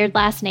got a weird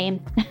last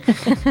name.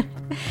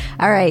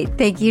 All right.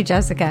 Thank you,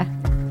 Jessica.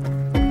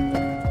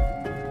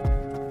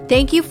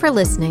 Thank you for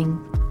listening.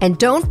 And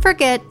don't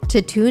forget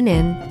to tune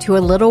in to A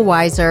Little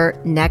Wiser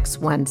next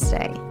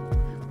Wednesday.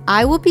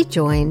 I will be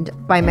joined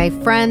by my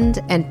friend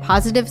and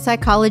positive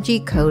psychology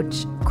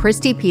coach,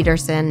 Christy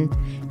Peterson,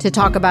 to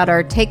talk about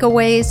our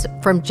takeaways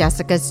from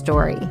Jessica's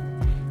story.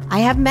 I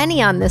have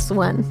many on this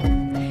one.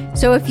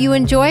 So if you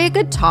enjoy a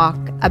good talk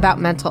about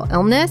mental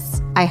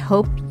illness, I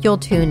hope you'll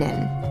tune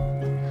in.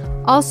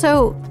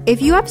 Also,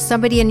 if you have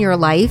somebody in your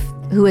life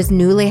who has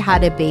newly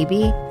had a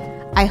baby,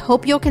 I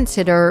hope you'll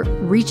consider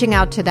reaching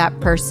out to that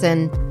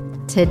person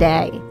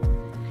today.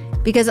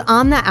 Because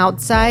on the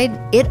outside,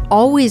 it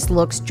always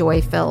looks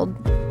joy-filled.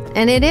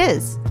 And it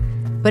is.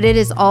 But it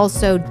is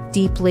also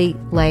deeply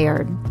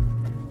layered.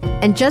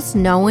 And just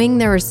knowing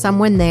there is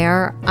someone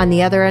there on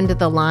the other end of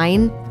the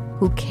line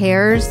who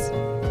cares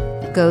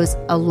goes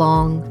a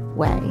long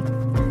way.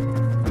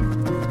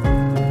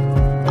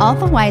 All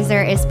the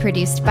Wiser is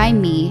produced by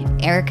me,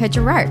 Erica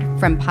Gerard,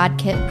 from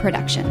Podkit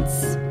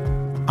Productions.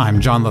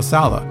 I'm John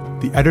LaSala,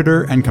 the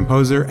editor and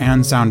composer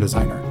and sound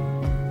designer.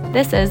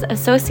 This is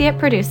associate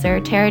producer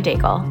Tara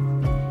Daigle.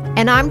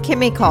 And I'm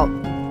Kimmy Colt.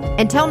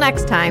 Until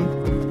next time,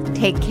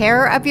 take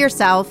care of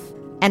yourself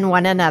and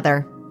one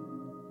another.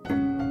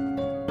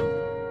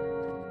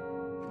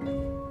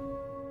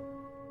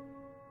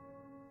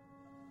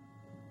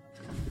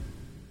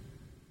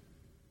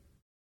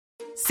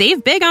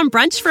 Save big on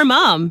brunch for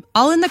mom,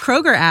 all in the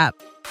Kroger app.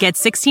 Get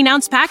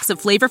 16-ounce packs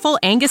of flavorful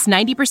Angus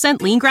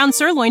 90% lean ground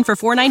sirloin for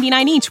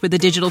 $4.99 each with a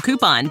digital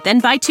coupon. Then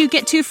buy 2,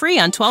 get 2 free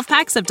on 12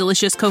 packs of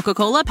delicious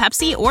Coca-Cola,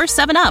 Pepsi, or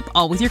 7-Up,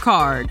 all with your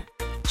card.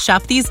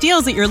 Shop these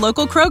deals at your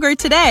local Kroger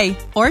today,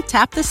 or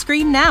tap the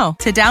screen now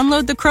to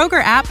download the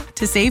Kroger app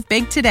to save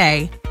big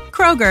today.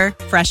 Kroger,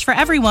 fresh for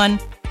everyone.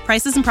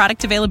 Prices and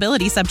product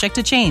availability subject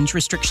to change.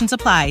 Restrictions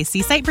apply.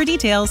 See site for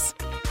details.